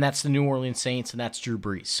 Yep. And that's the New Orleans Saints, and that's Drew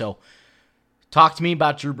Brees. So talk to me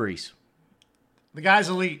about Drew Brees. The guy's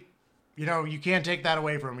elite. You can't take that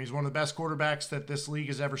away from him. He's one of the best quarterbacks that this league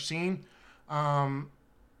has ever seen.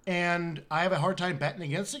 And I have a hard time betting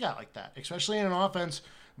against a guy like that, especially in an offense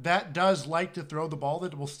that does like to throw the ball,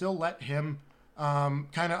 that will still let him kind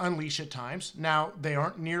of unleash at times. Now, they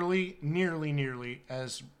aren't nearly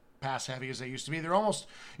as pass heavy as they used to be. They're almost,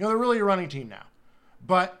 they're really a running team now.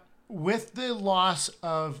 But with the loss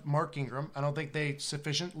of Mark Ingram, I don't think they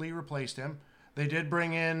sufficiently replaced him. They did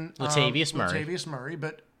bring in Latavius Murray,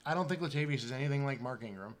 but I don't think Latavius is anything like Mark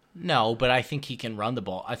Ingram. No, but I think he can run the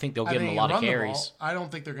ball. I think they'll give him a lot of carries. I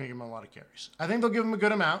don't think they're going to give him a lot of carries. I think they'll give him a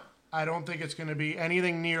good amount. I don't think it's going to be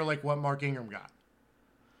anything near like what Mark Ingram got.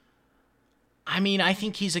 I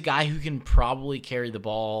think he's a guy who can probably carry the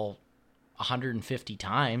ball 150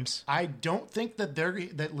 times. I don't think that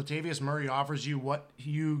Latavius Murray offers you what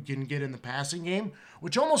you can get in the passing game,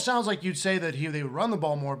 which almost sounds like you'd say that they would run the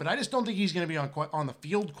ball more, but I just don't think he's going to be on the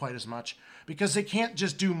field quite as much because they can't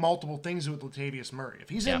just do multiple things with Latavius Murray. If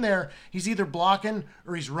he's in there, he's either blocking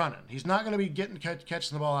or he's running. He's not going to be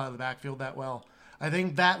catching the ball out of the backfield that well. I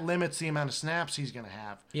think that limits the amount of snaps he's going to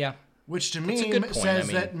have. Yeah. Which to me says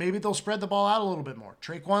that maybe they'll spread the ball out a little bit more.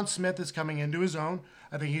 Traquan Smith is coming into his own.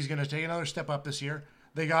 I think he's going to take another step up this year.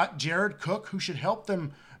 They got Jared Cook, who should help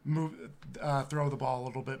them throw the ball a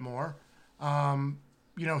little bit more.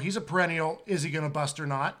 He's a perennial. Is he going to bust or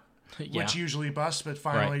not? Yeah. Which usually busts, but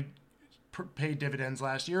finally paid dividends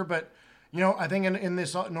last year. But, I think in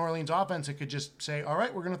this New Orleans offense, it could just say, all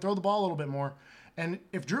right, we're going to throw the ball a little bit more. And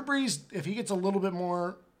if Drew Brees, if he gets a little bit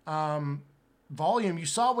more volume, you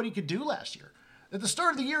saw what he could do last year. At the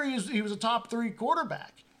start of the year, he was a top 3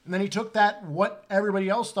 quarterback. And then he took that, what everybody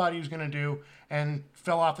else thought he was going to do, and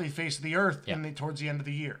fell off the face of the earth towards the end of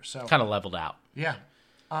the year. So kind of leveled out. Yeah.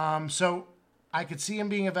 So I could see him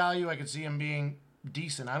being a value. I could see him being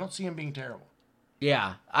decent. I don't see him being terrible.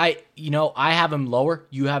 Yeah. I have him lower.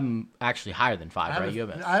 You have him actually higher than 5, right? I have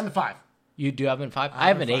him at 5. You do have him at 5? I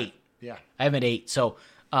have him at 8. Yeah. I have him at 8. So,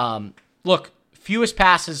 look, fewest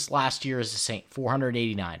passes last year as a Saint,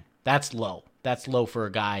 489. That's low. That's low for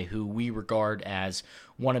a guy who we regard as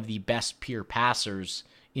one of the best pure passers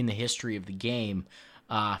in the history of the game.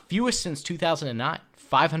 Fewest since 2009.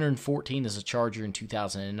 514 as a Charger in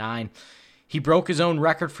 2009. He broke his own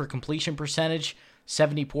record for completion percentage,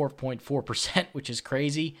 74.4%, which is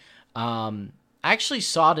crazy. I actually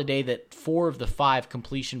saw today that 4 of the 5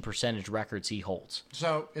 completion percentage records he holds.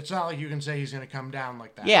 So it's not like you can say he's going to come down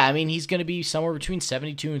like that. Yeah, I mean, he's going to be somewhere between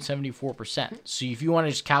 72 and 74%. So if you want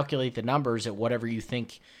to just calculate the numbers at whatever you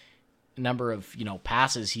think number of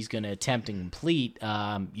passes he's going to attempt and complete,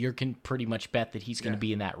 you can pretty much bet that he's going to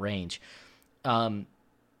be in that range.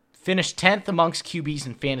 Finished 10th amongst QBs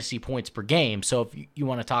in fantasy points per game. So if you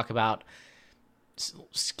want to talk about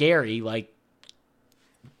scary, like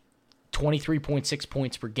 23.6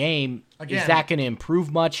 points per game, is that going to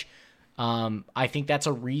improve much? I think that's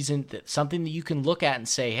a reason, that something that you can look at and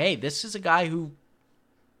say, hey, this is a guy who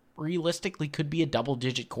realistically could be a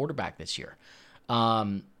double-digit quarterback this year.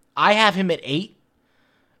 I have him at 8.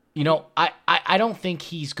 I don't think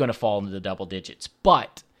he's going to fall into the double digits,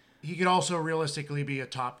 but he could also realistically be a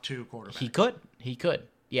top 2 quarterback. He could.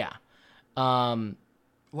 Yeah.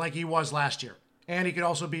 Like he was last year. And he could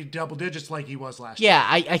also be double digits like he was last year. Yeah,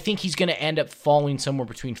 I think he's going to end up falling somewhere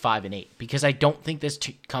between 5 and 8, because I don't think this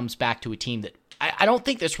comes back to a team that I don't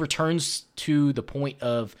think this returns to the point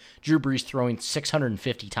of Drew Brees throwing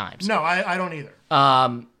 650 times. No, I don't either.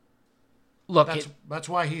 Look, that's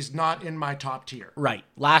why he's not in my top tier. Right.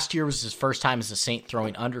 Last year was his first time as a Saint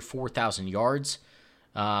throwing under 4,000 yards.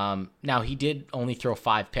 Now, he did only throw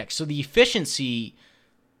 5 picks. So the efficiency,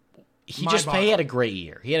 he had a great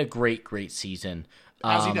year. He had a great season.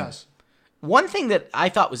 As he does. One thing that I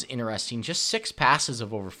thought was interesting, just 6 passes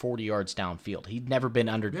of over 40 yards downfield. He'd never been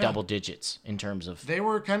under double digits in terms of... They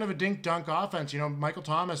were kind of a dink-dunk offense. Michael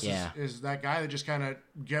Thomas is that guy that just kind of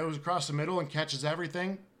goes across the middle and catches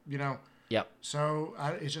everything, Yep. So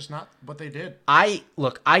it's just not what they did. I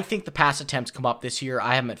think the pass attempts come up this year.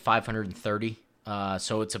 I have them at 530.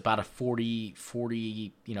 So it's about a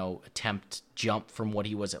 40 attempt jump from what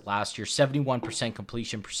he was at last year. 71%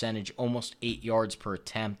 completion percentage, almost 8 yards per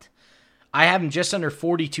attempt. I have him just under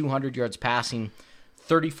 4,200 yards passing,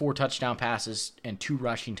 34 touchdown passes, and 2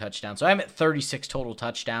 rushing touchdowns. So I'm at 36 total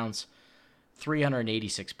touchdowns,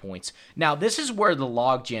 386 points. Now, this is where the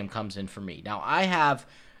logjam comes in for me. Now, I have,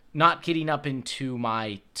 not getting up into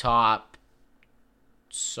my top,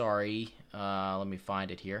 let me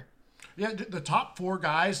find it here. Yeah, the top 4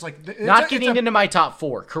 guys, not getting into my top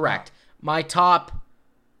 4, correct. My top,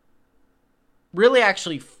 really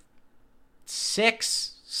actually 6,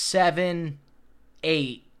 7,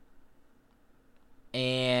 8,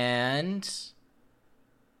 and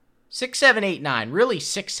 6, 7, 8, 9. Really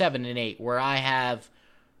 6, 7, and 8, where I have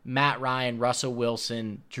Matt Ryan, Russell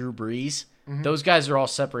Wilson, Drew Brees. Mm-hmm. Those guys are all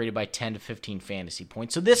separated by 10 to 15 fantasy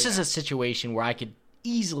points. So this is a situation where I could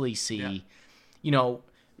easily see,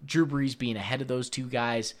 Drew Brees being ahead of those 2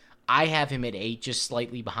 guys. I have him at 8, just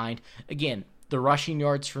slightly behind. Again, the rushing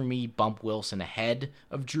yards for me bump Wilson ahead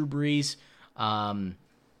of Drew Brees.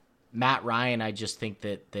 Matt Ryan, I just think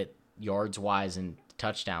that yards-wise and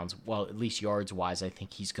touchdowns, well, at least yards-wise, I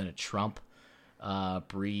think he's going to trump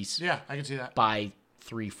Brees. Yeah, I can see that. By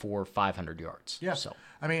 300, 400, 500 yards. Yeah. So.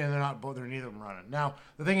 I mean, and they're neither of them running. Now,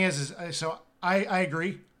 the thing is so I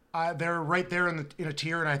agree. They're right there in a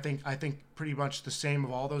tier, and I think pretty much the same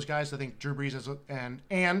of all those guys. I think Drew Brees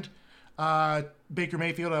and Baker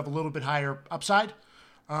Mayfield have a little bit higher upside,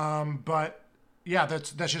 but yeah,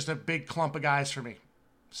 that's just a big clump of guys for me.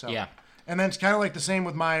 So yeah, and then it's kind of like the same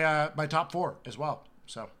with my my top 4 as well.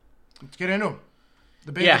 So let's get into them.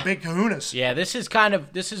 The big kahunas. Yeah, this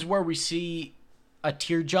is where we see a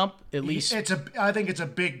tier jump, at least. I think it's a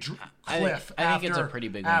big cliff. I think it's a pretty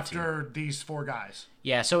big one after these 4 guys.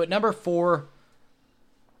 Yeah, so at number 4,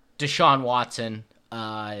 Deshaun Watson.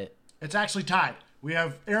 It's actually tied. We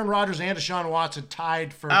have Aaron Rodgers and Deshaun Watson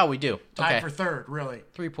tied for... Oh, we do. Tied for 3rd, really.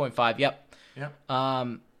 3.5, yep. Yep.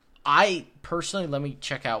 I personally, let me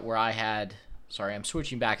check out where I had... Sorry, I'm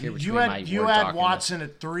switching back here between my Word You had document. Watson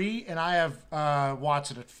at 3, and I have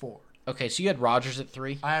Watson at 4. Okay, so you had Rodgers at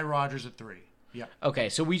 3? I had Rodgers at 3. Yeah. Okay,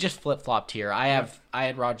 so we just flip-flopped here. I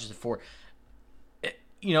had Rodgers at 4.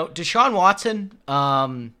 Deshaun Watson,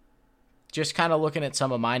 just kind of looking at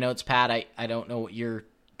some of my notes, Pat, I don't know what your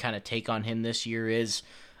kind of take on him this year is.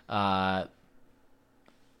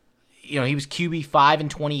 He was QB5 in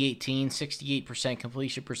 2018, 68%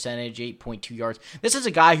 completion percentage, 8.2 yards. This is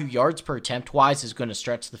a guy who yards per attempt wise is going to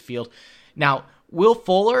stretch the field. Now, Will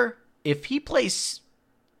Fuller, if he plays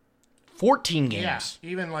 14 games. Yeah,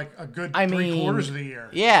 even like a good 3/4 of the year.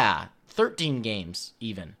 Yeah, 13 games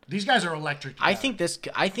even. These guys are electric together.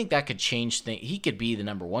 I think that could change things. He could be the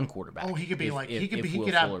number one quarterback. Oh, he could be if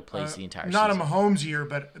Will Fuller plays the entire not season. Not a Mahomes year,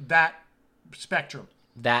 but that spectrum.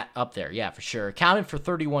 That up there, yeah, for sure. Accounted for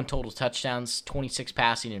 31 total touchdowns, 26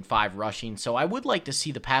 passing and 5 rushing. So I would like to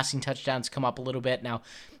see the passing touchdowns come up a little bit. Now,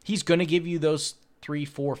 he's going to give you those 3,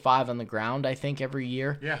 4, 5 on the ground, I think, every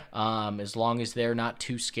year. Yeah. As long as they're not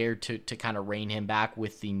too scared to kind of rein him back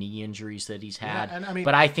with the knee injuries that he's had. Yeah,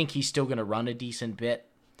 but I think he's still going to run a decent bit.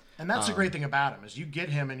 And that's the great thing about him is you get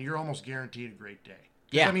him and you're almost guaranteed a great day.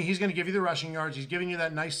 Yeah. I mean, he's going to give you the rushing yards. He's giving you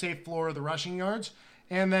that nice safe floor of the rushing yards.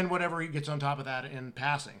 And then whatever he gets on top of that in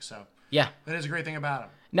passing. So yeah, that is a great thing about him.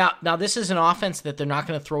 Now this is an offense that they're not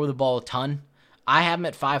going to throw the ball a ton. I have him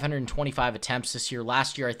at 525 attempts this year.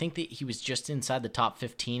 Last year, I think that he was just inside the top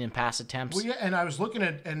 15 in pass attempts. Well, yeah, and I was looking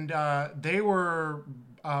at, and they were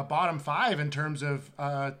bottom 5 in terms of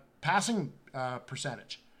passing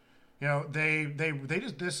percentage. They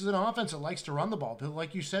just, this is an offense that likes to run the ball.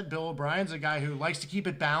 Like you said, Bill O'Brien's a guy who likes to keep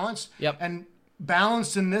it balanced. Yep. And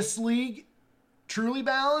balanced in this league, truly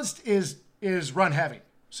balanced, is run heavy.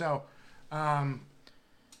 So,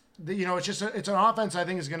 it's an offense I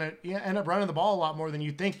think is going to end up running the ball a lot more than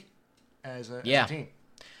you think as a team.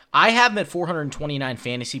 I have him at 429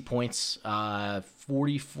 fantasy points,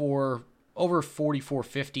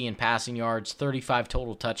 4450 in passing yards, 35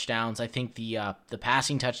 total touchdowns. I think the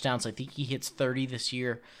passing touchdowns, I think he hits 30 this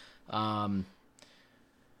year.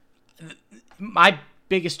 My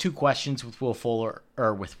biggest 2 questions with Will Fuller,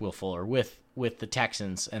 with the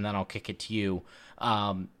Texans, and then I'll kick it to you.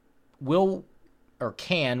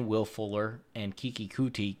 Can Will Fuller and Keke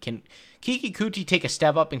Coutee take a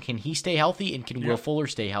step up, and can he stay healthy, and can Will Fuller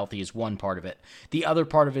stay healthy is one part of it. The other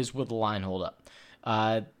part of it is will the line hold up?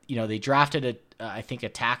 They drafted a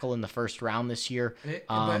tackle in the first round this year.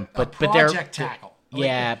 But their tackle.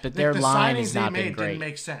 But their line has not been great. Didn't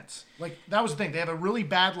make sense. Like, that was the thing. They have a really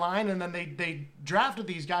bad line, and then they drafted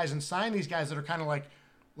these guys and signed these guys that are kind of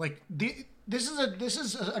this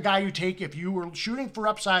is a guy you take if you were shooting for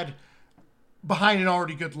upside behind an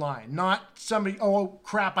already good line, not somebody, oh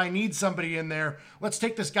crap, I need somebody in there. Let's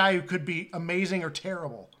take this guy who could be amazing or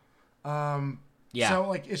terrible. So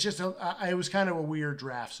it's just it was kind of a weird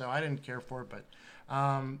draft, so I didn't care for it. But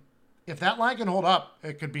if that line can hold up,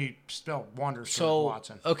 it could be spell wonders for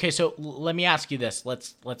Watson. Okay, so let me ask you this.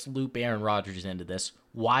 Let's loop Aaron Rodgers into this.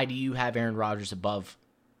 Why do you have Aaron Rodgers above?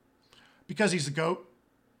 Because he's the GOAT.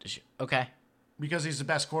 Okay. Because he's the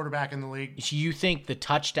best quarterback in the league. So you think the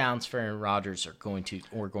touchdowns for Aaron Rodgers are going to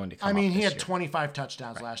come I mean, he had year. 25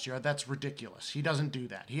 touchdowns last year. That's ridiculous. He doesn't do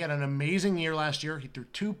that. He had an amazing year last year. He threw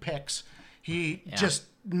 2 picks. That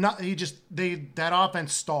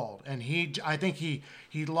offense stalled, and I think he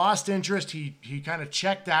lost interest. He kind of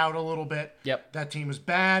checked out a little bit. Yep. That team was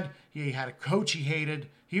bad. He had a coach he hated.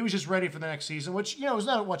 He was just ready for the next season, which is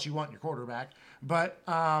not what you want in your quarterback. But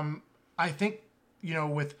I think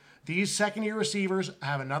with these second-year receivers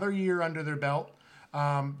have another year under their belt.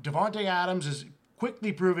 Devontae Adams is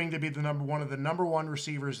quickly proving to be one of the number 1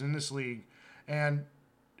 receivers in this league, and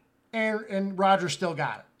Rodgers still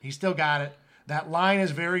got it. He still got it. That line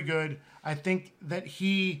is very good. I think that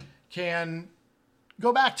he can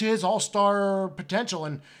go back to his all-star potential,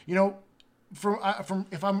 and from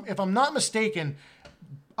if I'm not mistaken,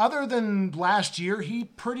 other than last year, he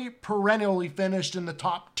pretty perennially finished in the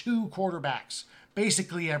top 2 quarterbacks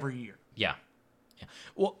basically every year. Yeah.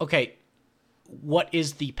 Well, okay. What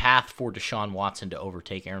is the path for Deshaun Watson to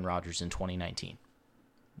overtake Aaron Rodgers in 2019?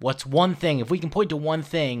 What's one thing? If we can point to one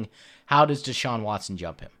thing, how does Deshaun Watson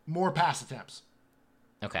jump him? More pass attempts.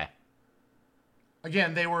 Okay.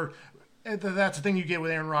 Again, that's the thing you get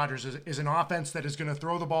with Aaron Rodgers is an offense that is going to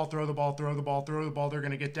throw the ball. They're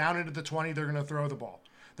going to get down into the 20. They're going to throw the ball.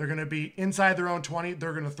 They're going to be inside their own 20.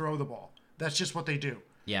 They're going to throw the ball. That's just what they do.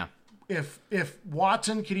 Yeah. If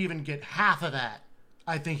Watson could even get half of that,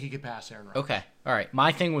 I think he could pass Aaron Rodgers. Okay. All right.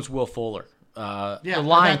 My thing was Will Fuller. The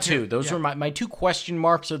line, too. Those are my 2 question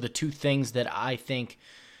marks are the 2 things that I think.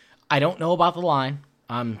 I don't know about the line.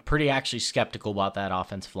 I'm pretty actually skeptical about that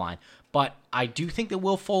offensive line. But I do think that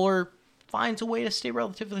Will Fuller finds a way to stay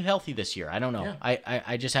relatively healthy this year. I don't know. Yeah.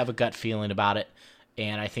 I just have a gut feeling about it,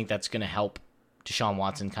 and I think that's going to help Deshaun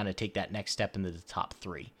Watson kind of take that next step into the top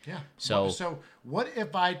 3. Yeah. So what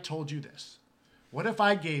if I told you this? What if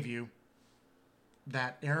I gave you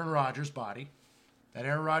that Aaron Rodgers body, that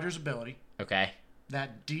Aaron Rodgers ability, okay.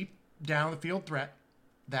 that deep down the field threat,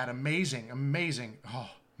 that amazing,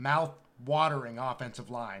 mouth-watering offensive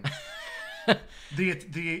line,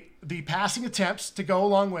 the passing attempts to go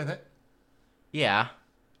along with it, Yeah.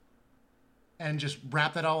 and just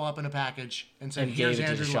wrap that all up in a package and said, And "Here's gave it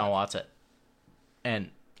to Andrew Deshaun Luck," Watson.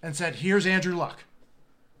 And and said, "Here's Andrew Luck."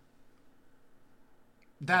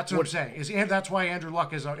 That's what I'm saying. That's why Andrew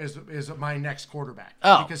Luck is my next quarterback.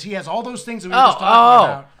 Oh. Because he has all those things that we were just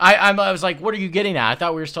talking about. I was like, what are you getting at? I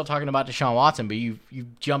thought we were still talking about Deshaun Watson, but you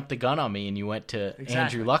jumped the gun on me and you went to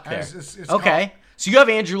Andrew Luck there. It's okay. So you have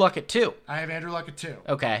Andrew Luck at 2. I have Andrew Luck at 2.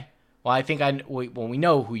 Okay. Well, I think we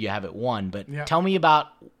know who you have at 1, but Yeah. tell me about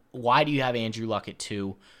why do you have Andrew Luck at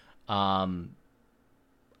 2?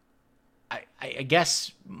 I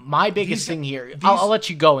guess my biggest thing here, I'll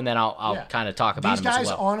let you go and then I'll kind of talk about these him as guys.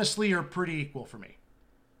 well. Honestly, are pretty equal for me.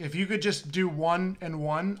 If you could just do 1 and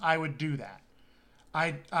 1, I would do that.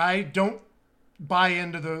 I don't buy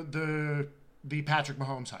into the Patrick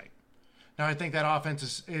Mahomes hype. Now I think that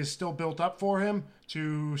offense is still built up for him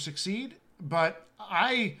to succeed, but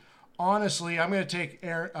I'm going to take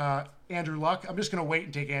Andrew Luck. I'm just going to wait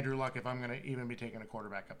and take Andrew Luck if I'm going to even be taking a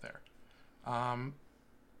quarterback up there.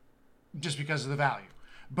 Just because of the value.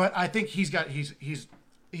 But I think he's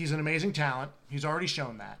an amazing talent. He's already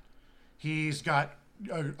shown that. He's got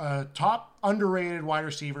a top underrated wide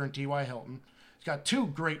receiver in T.Y. Hilton. He's got 2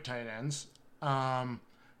 great tight ends. An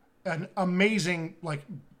amazing,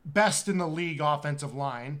 best in the league offensive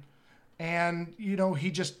line. And,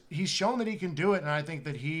 he's shown that he can do it, and I think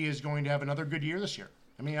that he is going to have another good year this year.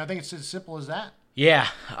 I mean, I think it's as simple as that. Yeah,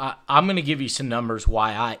 I'm going to give you some numbers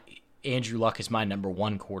why Andrew Luck is my number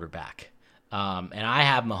 1 quarterback. And I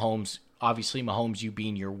have Mahomes, obviously Mahomes, you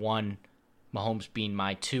being your 1, Mahomes being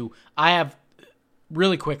my 2. I have,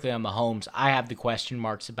 really quickly on Mahomes, I have the question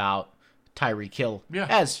marks about Tyreek Hill,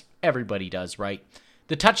 as everybody does, right?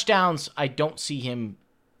 The touchdowns, I don't see him,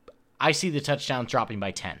 I see the touchdowns dropping by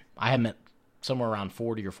 10. I have him at somewhere around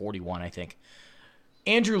 40 or 41, I think.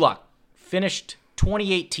 Andrew Luck finished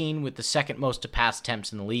 2018 with the second most to pass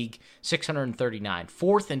attempts in the league, 639,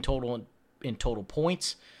 4th in total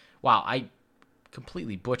points. Wow, I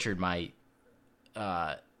completely butchered my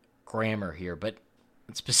grammar here, but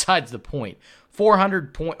it's besides the point.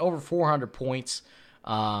 Over 400 points,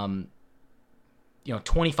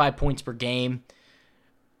 25 points per game.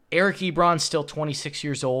 Eric Ebron's still 26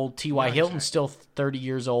 years old. T.Y. Hilton's still 30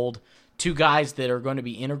 years old. 2 guys that are going to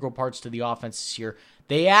be integral parts to the offense this year.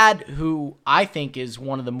 They add who I think is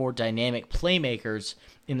one of the more dynamic playmakers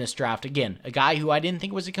in this draft. Again, a guy who I didn't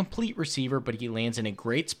think was a complete receiver, but he lands in a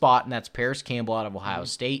great spot, and that's Paris Campbell out of Ohio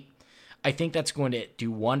State. I think that's going to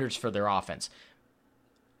do wonders for their offense.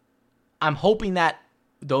 I'm hoping that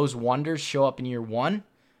those wonders show up in year 1.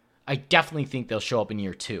 I definitely think they'll show up in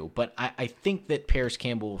year 2, but I think that Paris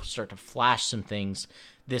Campbell will start to flash some things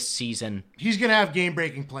this season. He's going to have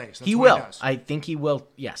game-breaking plays. That's he what will. He does. I think he will.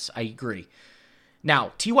 Yes, I agree.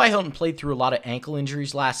 Now, T.Y. Hilton played through a lot of ankle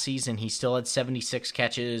injuries last season. He still had 76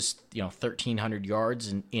 catches, 1,300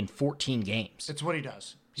 yards in 14 games. It's what he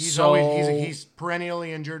does. He's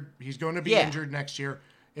perennially injured. He's going to be injured next year.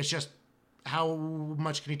 It's just how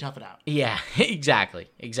much can he tough it out? Yeah, exactly.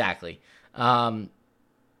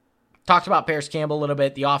 Talked about Paris Campbell a little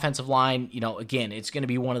bit. The offensive line, again, it's going to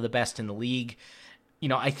be one of the best in the league.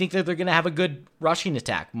 I think that they're going to have a good rushing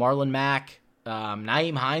attack. Marlon Mack,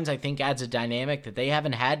 Nyheim Hines, I think, adds a dynamic that they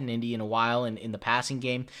haven't had in Indy in a while in the passing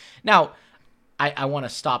game. Now, I want to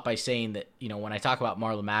stop by saying that, when I talk about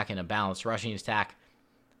Marlon Mack and a balanced rushing attack,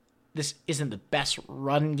 this isn't the best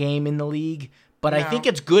run game in the league, but I think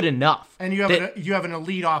it's good enough. And you have an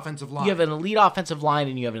elite offensive line. You have an elite offensive line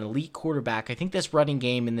and you have an elite quarterback. I think this running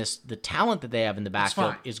game and the talent that they have in the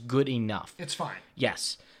backfield is good enough. It's fine.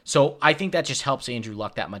 Yes. So I think that just helps Andrew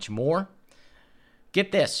Luck that much more.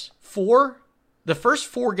 Get this. The first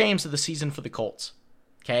 4 games of the season for the Colts,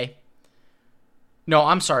 okay? No,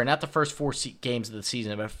 I'm sorry, not the first 4 games of the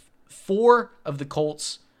season, but 4 of the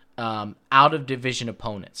Colts out-of-division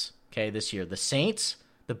opponents, okay, this year. The Saints,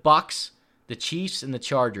 the Bucs, the Chiefs, and the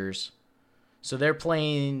Chargers. So they're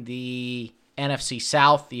playing the NFC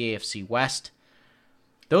South, the AFC West.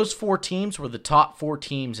 Those 4 teams were the top 4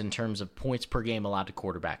 teams in terms of points per game allowed to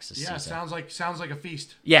quarterbacks this season. Yeah, sounds like a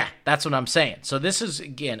feast. Yeah, that's what I'm saying. So this is,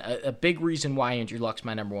 again, a big reason why Andrew Luck's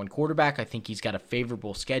my number 1 quarterback. I think he's got a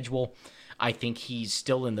favorable schedule. I think he's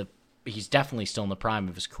still in the he's definitely still in the prime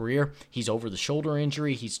of his career. He's over the shoulder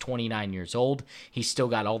injury. He's 29 years old. He's still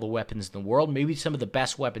got all the weapons in the world, maybe some of the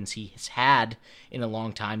best weapons he has had in a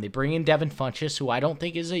long time. They bring in Devin Funchess, who I don't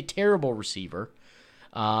think is a terrible receiver.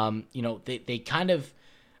 They kind of,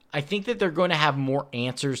 I think that they're going to have more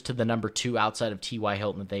answers to the number 2 outside of T.Y.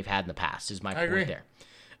 Hilton that they've had in the past, is my point there.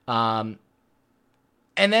 And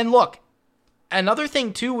then look, another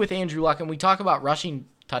thing too with Andrew Luck, and we talk about rushing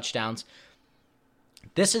touchdowns,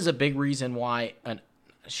 this is a big reason why, I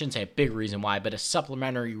shouldn't say a big reason why, but a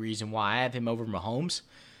supplementary reason why I have him over Mahomes.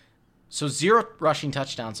 So 0 rushing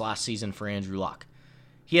touchdowns last season for Andrew Luck.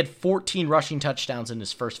 He had 14 rushing touchdowns in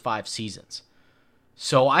his first 5 seasons.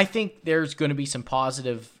 So I think there's going to be some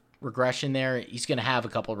positive regression there. He's going to have a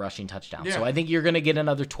couple of rushing touchdowns. Yeah. So I think you're going to get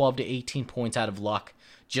another 12 to 18 points out of Luck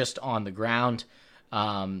just on the ground.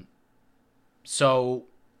 All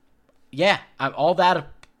that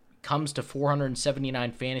comes to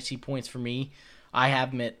 479 fantasy points for me. I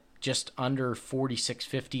have him at just under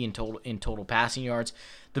 4,650 in total passing yards.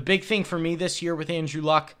 The big thing for me this year with Andrew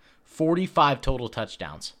Luck, 45 total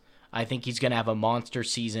touchdowns. I think he's going to have a monster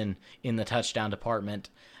season in the touchdown department.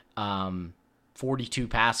 42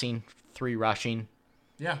 passing, 3 rushing.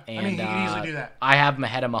 Yeah, he can easily do that. I have him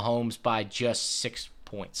ahead of Mahomes by just 6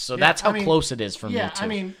 points. So that's how close it is for me,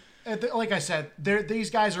 too. Like I said,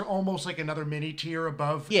 these guys are almost like another mini tier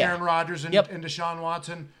above Aaron Rodgers and Deshaun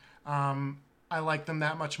Watson. I like them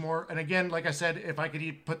that much more. And again, like I said, if I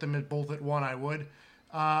could put them both at 1, I would.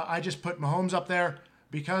 I just put Mahomes up there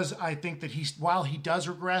because I think that while he does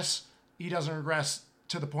regress, he doesn't regress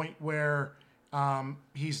to the point where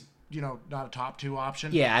he's not a top 2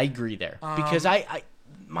 option. Yeah, I agree there because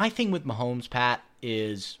my thing with Mahomes, Pat,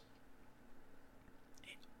 is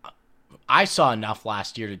I saw enough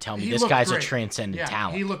last year to tell me this guy's great. A transcendent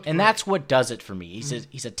talent. He looked and great. That's what does it for me.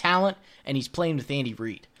 He's a talent, and he's playing with Andy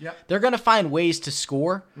Reid. Yep. They're going to find ways to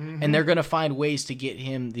score, and they're going to find ways to get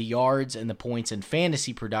him the yards and the points and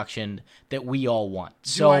fantasy production that we all want.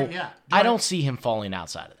 I don't see him falling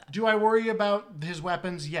outside of that. Do I worry about his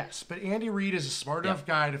weapons? Yes. But Andy Reid is a smart enough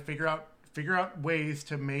guy to figure out ways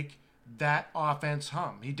to make that offense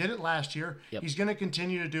hum. He did it last year. Yep. He's going to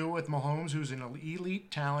continue to do it with Mahomes, who's an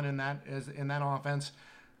elite talent in that offense.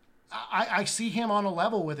 I see him on a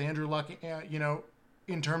level with Andrew Luck,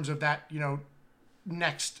 in terms of that,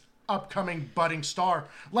 next upcoming budding star,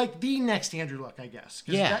 like the next Andrew Luck, I guess.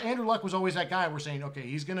 Because Andrew Luck was always that guy. We're saying, okay,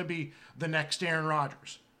 he's going to be the next Aaron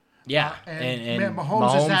Rodgers. Yeah, and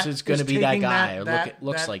Mahomes is going to be that guy.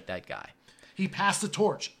 Looks like that guy. He passed the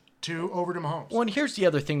torch over to Mahomes. Well, and here's the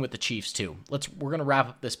other thing with the Chiefs too. We're going to wrap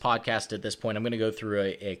up this podcast at this point. I'm going to go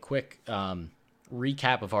through a quick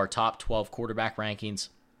recap of our top 12 quarterback rankings.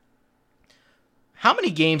 How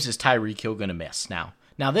many games is Tyreek Hill going to miss now?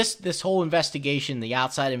 Now this whole investigation, the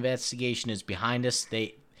outside investigation, is behind us.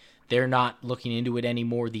 They're not looking into it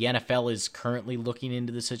anymore. The NFL is currently looking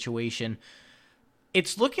into the situation.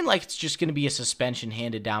 It's looking like it's just going to be a suspension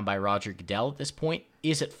handed down by Roger Goodell at this point.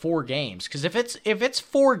 Is it 4 games? Because if it's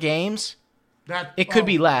 4 games, it could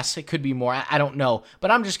be less. It could be more. I don't know. But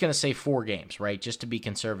I'm just going to say 4 games, right? Just to be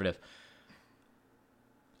conservative.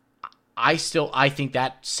 I think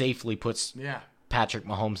that safely puts Patrick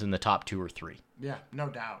Mahomes in the top 2 or 3. Yeah, no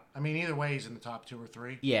doubt. I mean, either way, he's in the top 2 or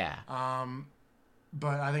 3. Yeah.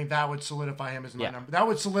 But I think that would solidify him as my number. That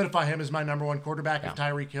would solidify him as my number 1 quarterback if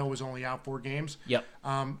Tyreek Hill was only out 4 games. Yep.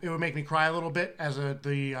 It would make me cry a little bit as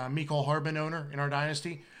the Mecole Hardman owner in our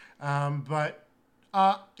dynasty. I'm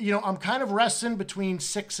kind of wrestling between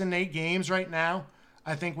 6 and 8 games right now.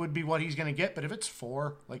 I think would be what he's going to get. But if it's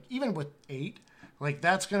 4, like even with 8, like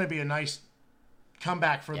that's going to be a nice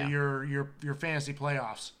comeback for your fantasy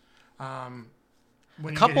playoffs.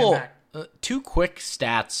 When you get 2 quick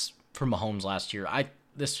stats for Mahomes last year.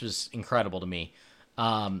 This was incredible to me.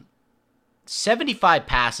 75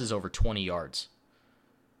 passes over 20 yards.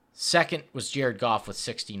 Second was Jared Goff with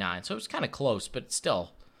 69. So it was kind of close, but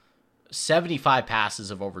still 75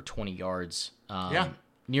 passes of over 20 yards.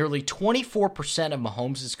 Nearly 24% of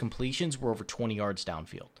Mahomes' completions were over 20 yards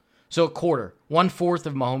downfield. So a quarter, 1/4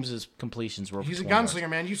 of Mahomes' completions were over 20 yards. He's a gunslinger,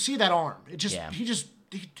 man. You see that arm.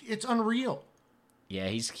 It's unreal. Yeah,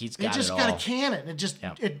 he's got it all. He just got a cannon.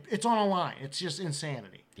 It's on a line. It's just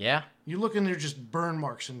insanity. Yeah. You look in there, just burn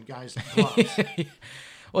marks in guys' gloves.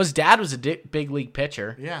 Well, his dad was a big league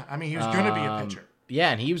pitcher. Yeah, I mean, he was going to be a pitcher.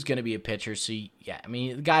 Yeah, and he was going to be a pitcher. So, I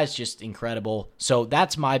mean, the guy's just incredible. So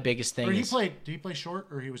that's my biggest thing. Did he play short,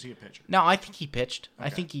 or was he a pitcher? No, I think he pitched.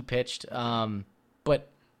 But,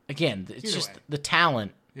 again, it's just the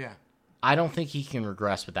talent. Yeah. I don't think he can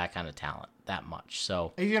regress with that kind of talent that much.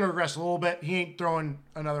 So he's going to regress a little bit. He ain't throwing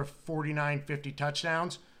another 49, 50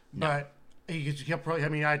 touchdowns, But he'll probably, I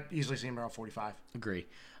mean, I'd easily see him around 45. Agree.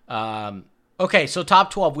 Okay, so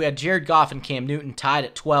top 12, we had Jared Goff and Cam Newton tied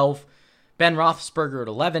at 12, Ben Roethlisberger at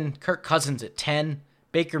 11, Kirk Cousins at 10,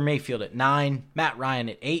 Baker Mayfield at 9, Matt Ryan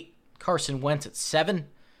at 8, Carson Wentz at 7,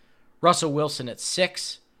 Russell Wilson at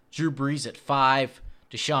 6, Drew Brees at 5,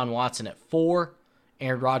 Deshaun Watson at 4,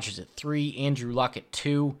 Aaron Rodgers at 3, Andrew Luck at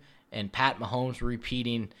 2, and Pat Mahomes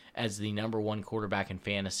repeating as the number 1 quarterback in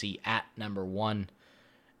fantasy at number 1.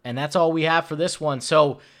 And that's all we have for this one.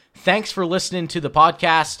 So thanks for listening to the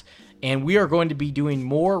podcast. And we are going to be doing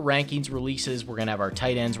more rankings releases. We're going to have our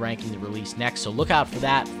tight ends rankings released next. So look out for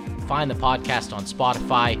that. Find the podcast on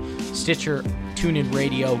Spotify, Stitcher, TuneIn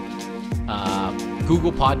Radio,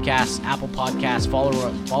 Google Podcasts, Apple Podcasts.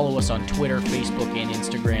 Follow us on Twitter, Facebook, and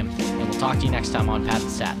Instagram. And we'll talk to you next time on Pat the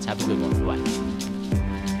Stats. Have a good one. Bye.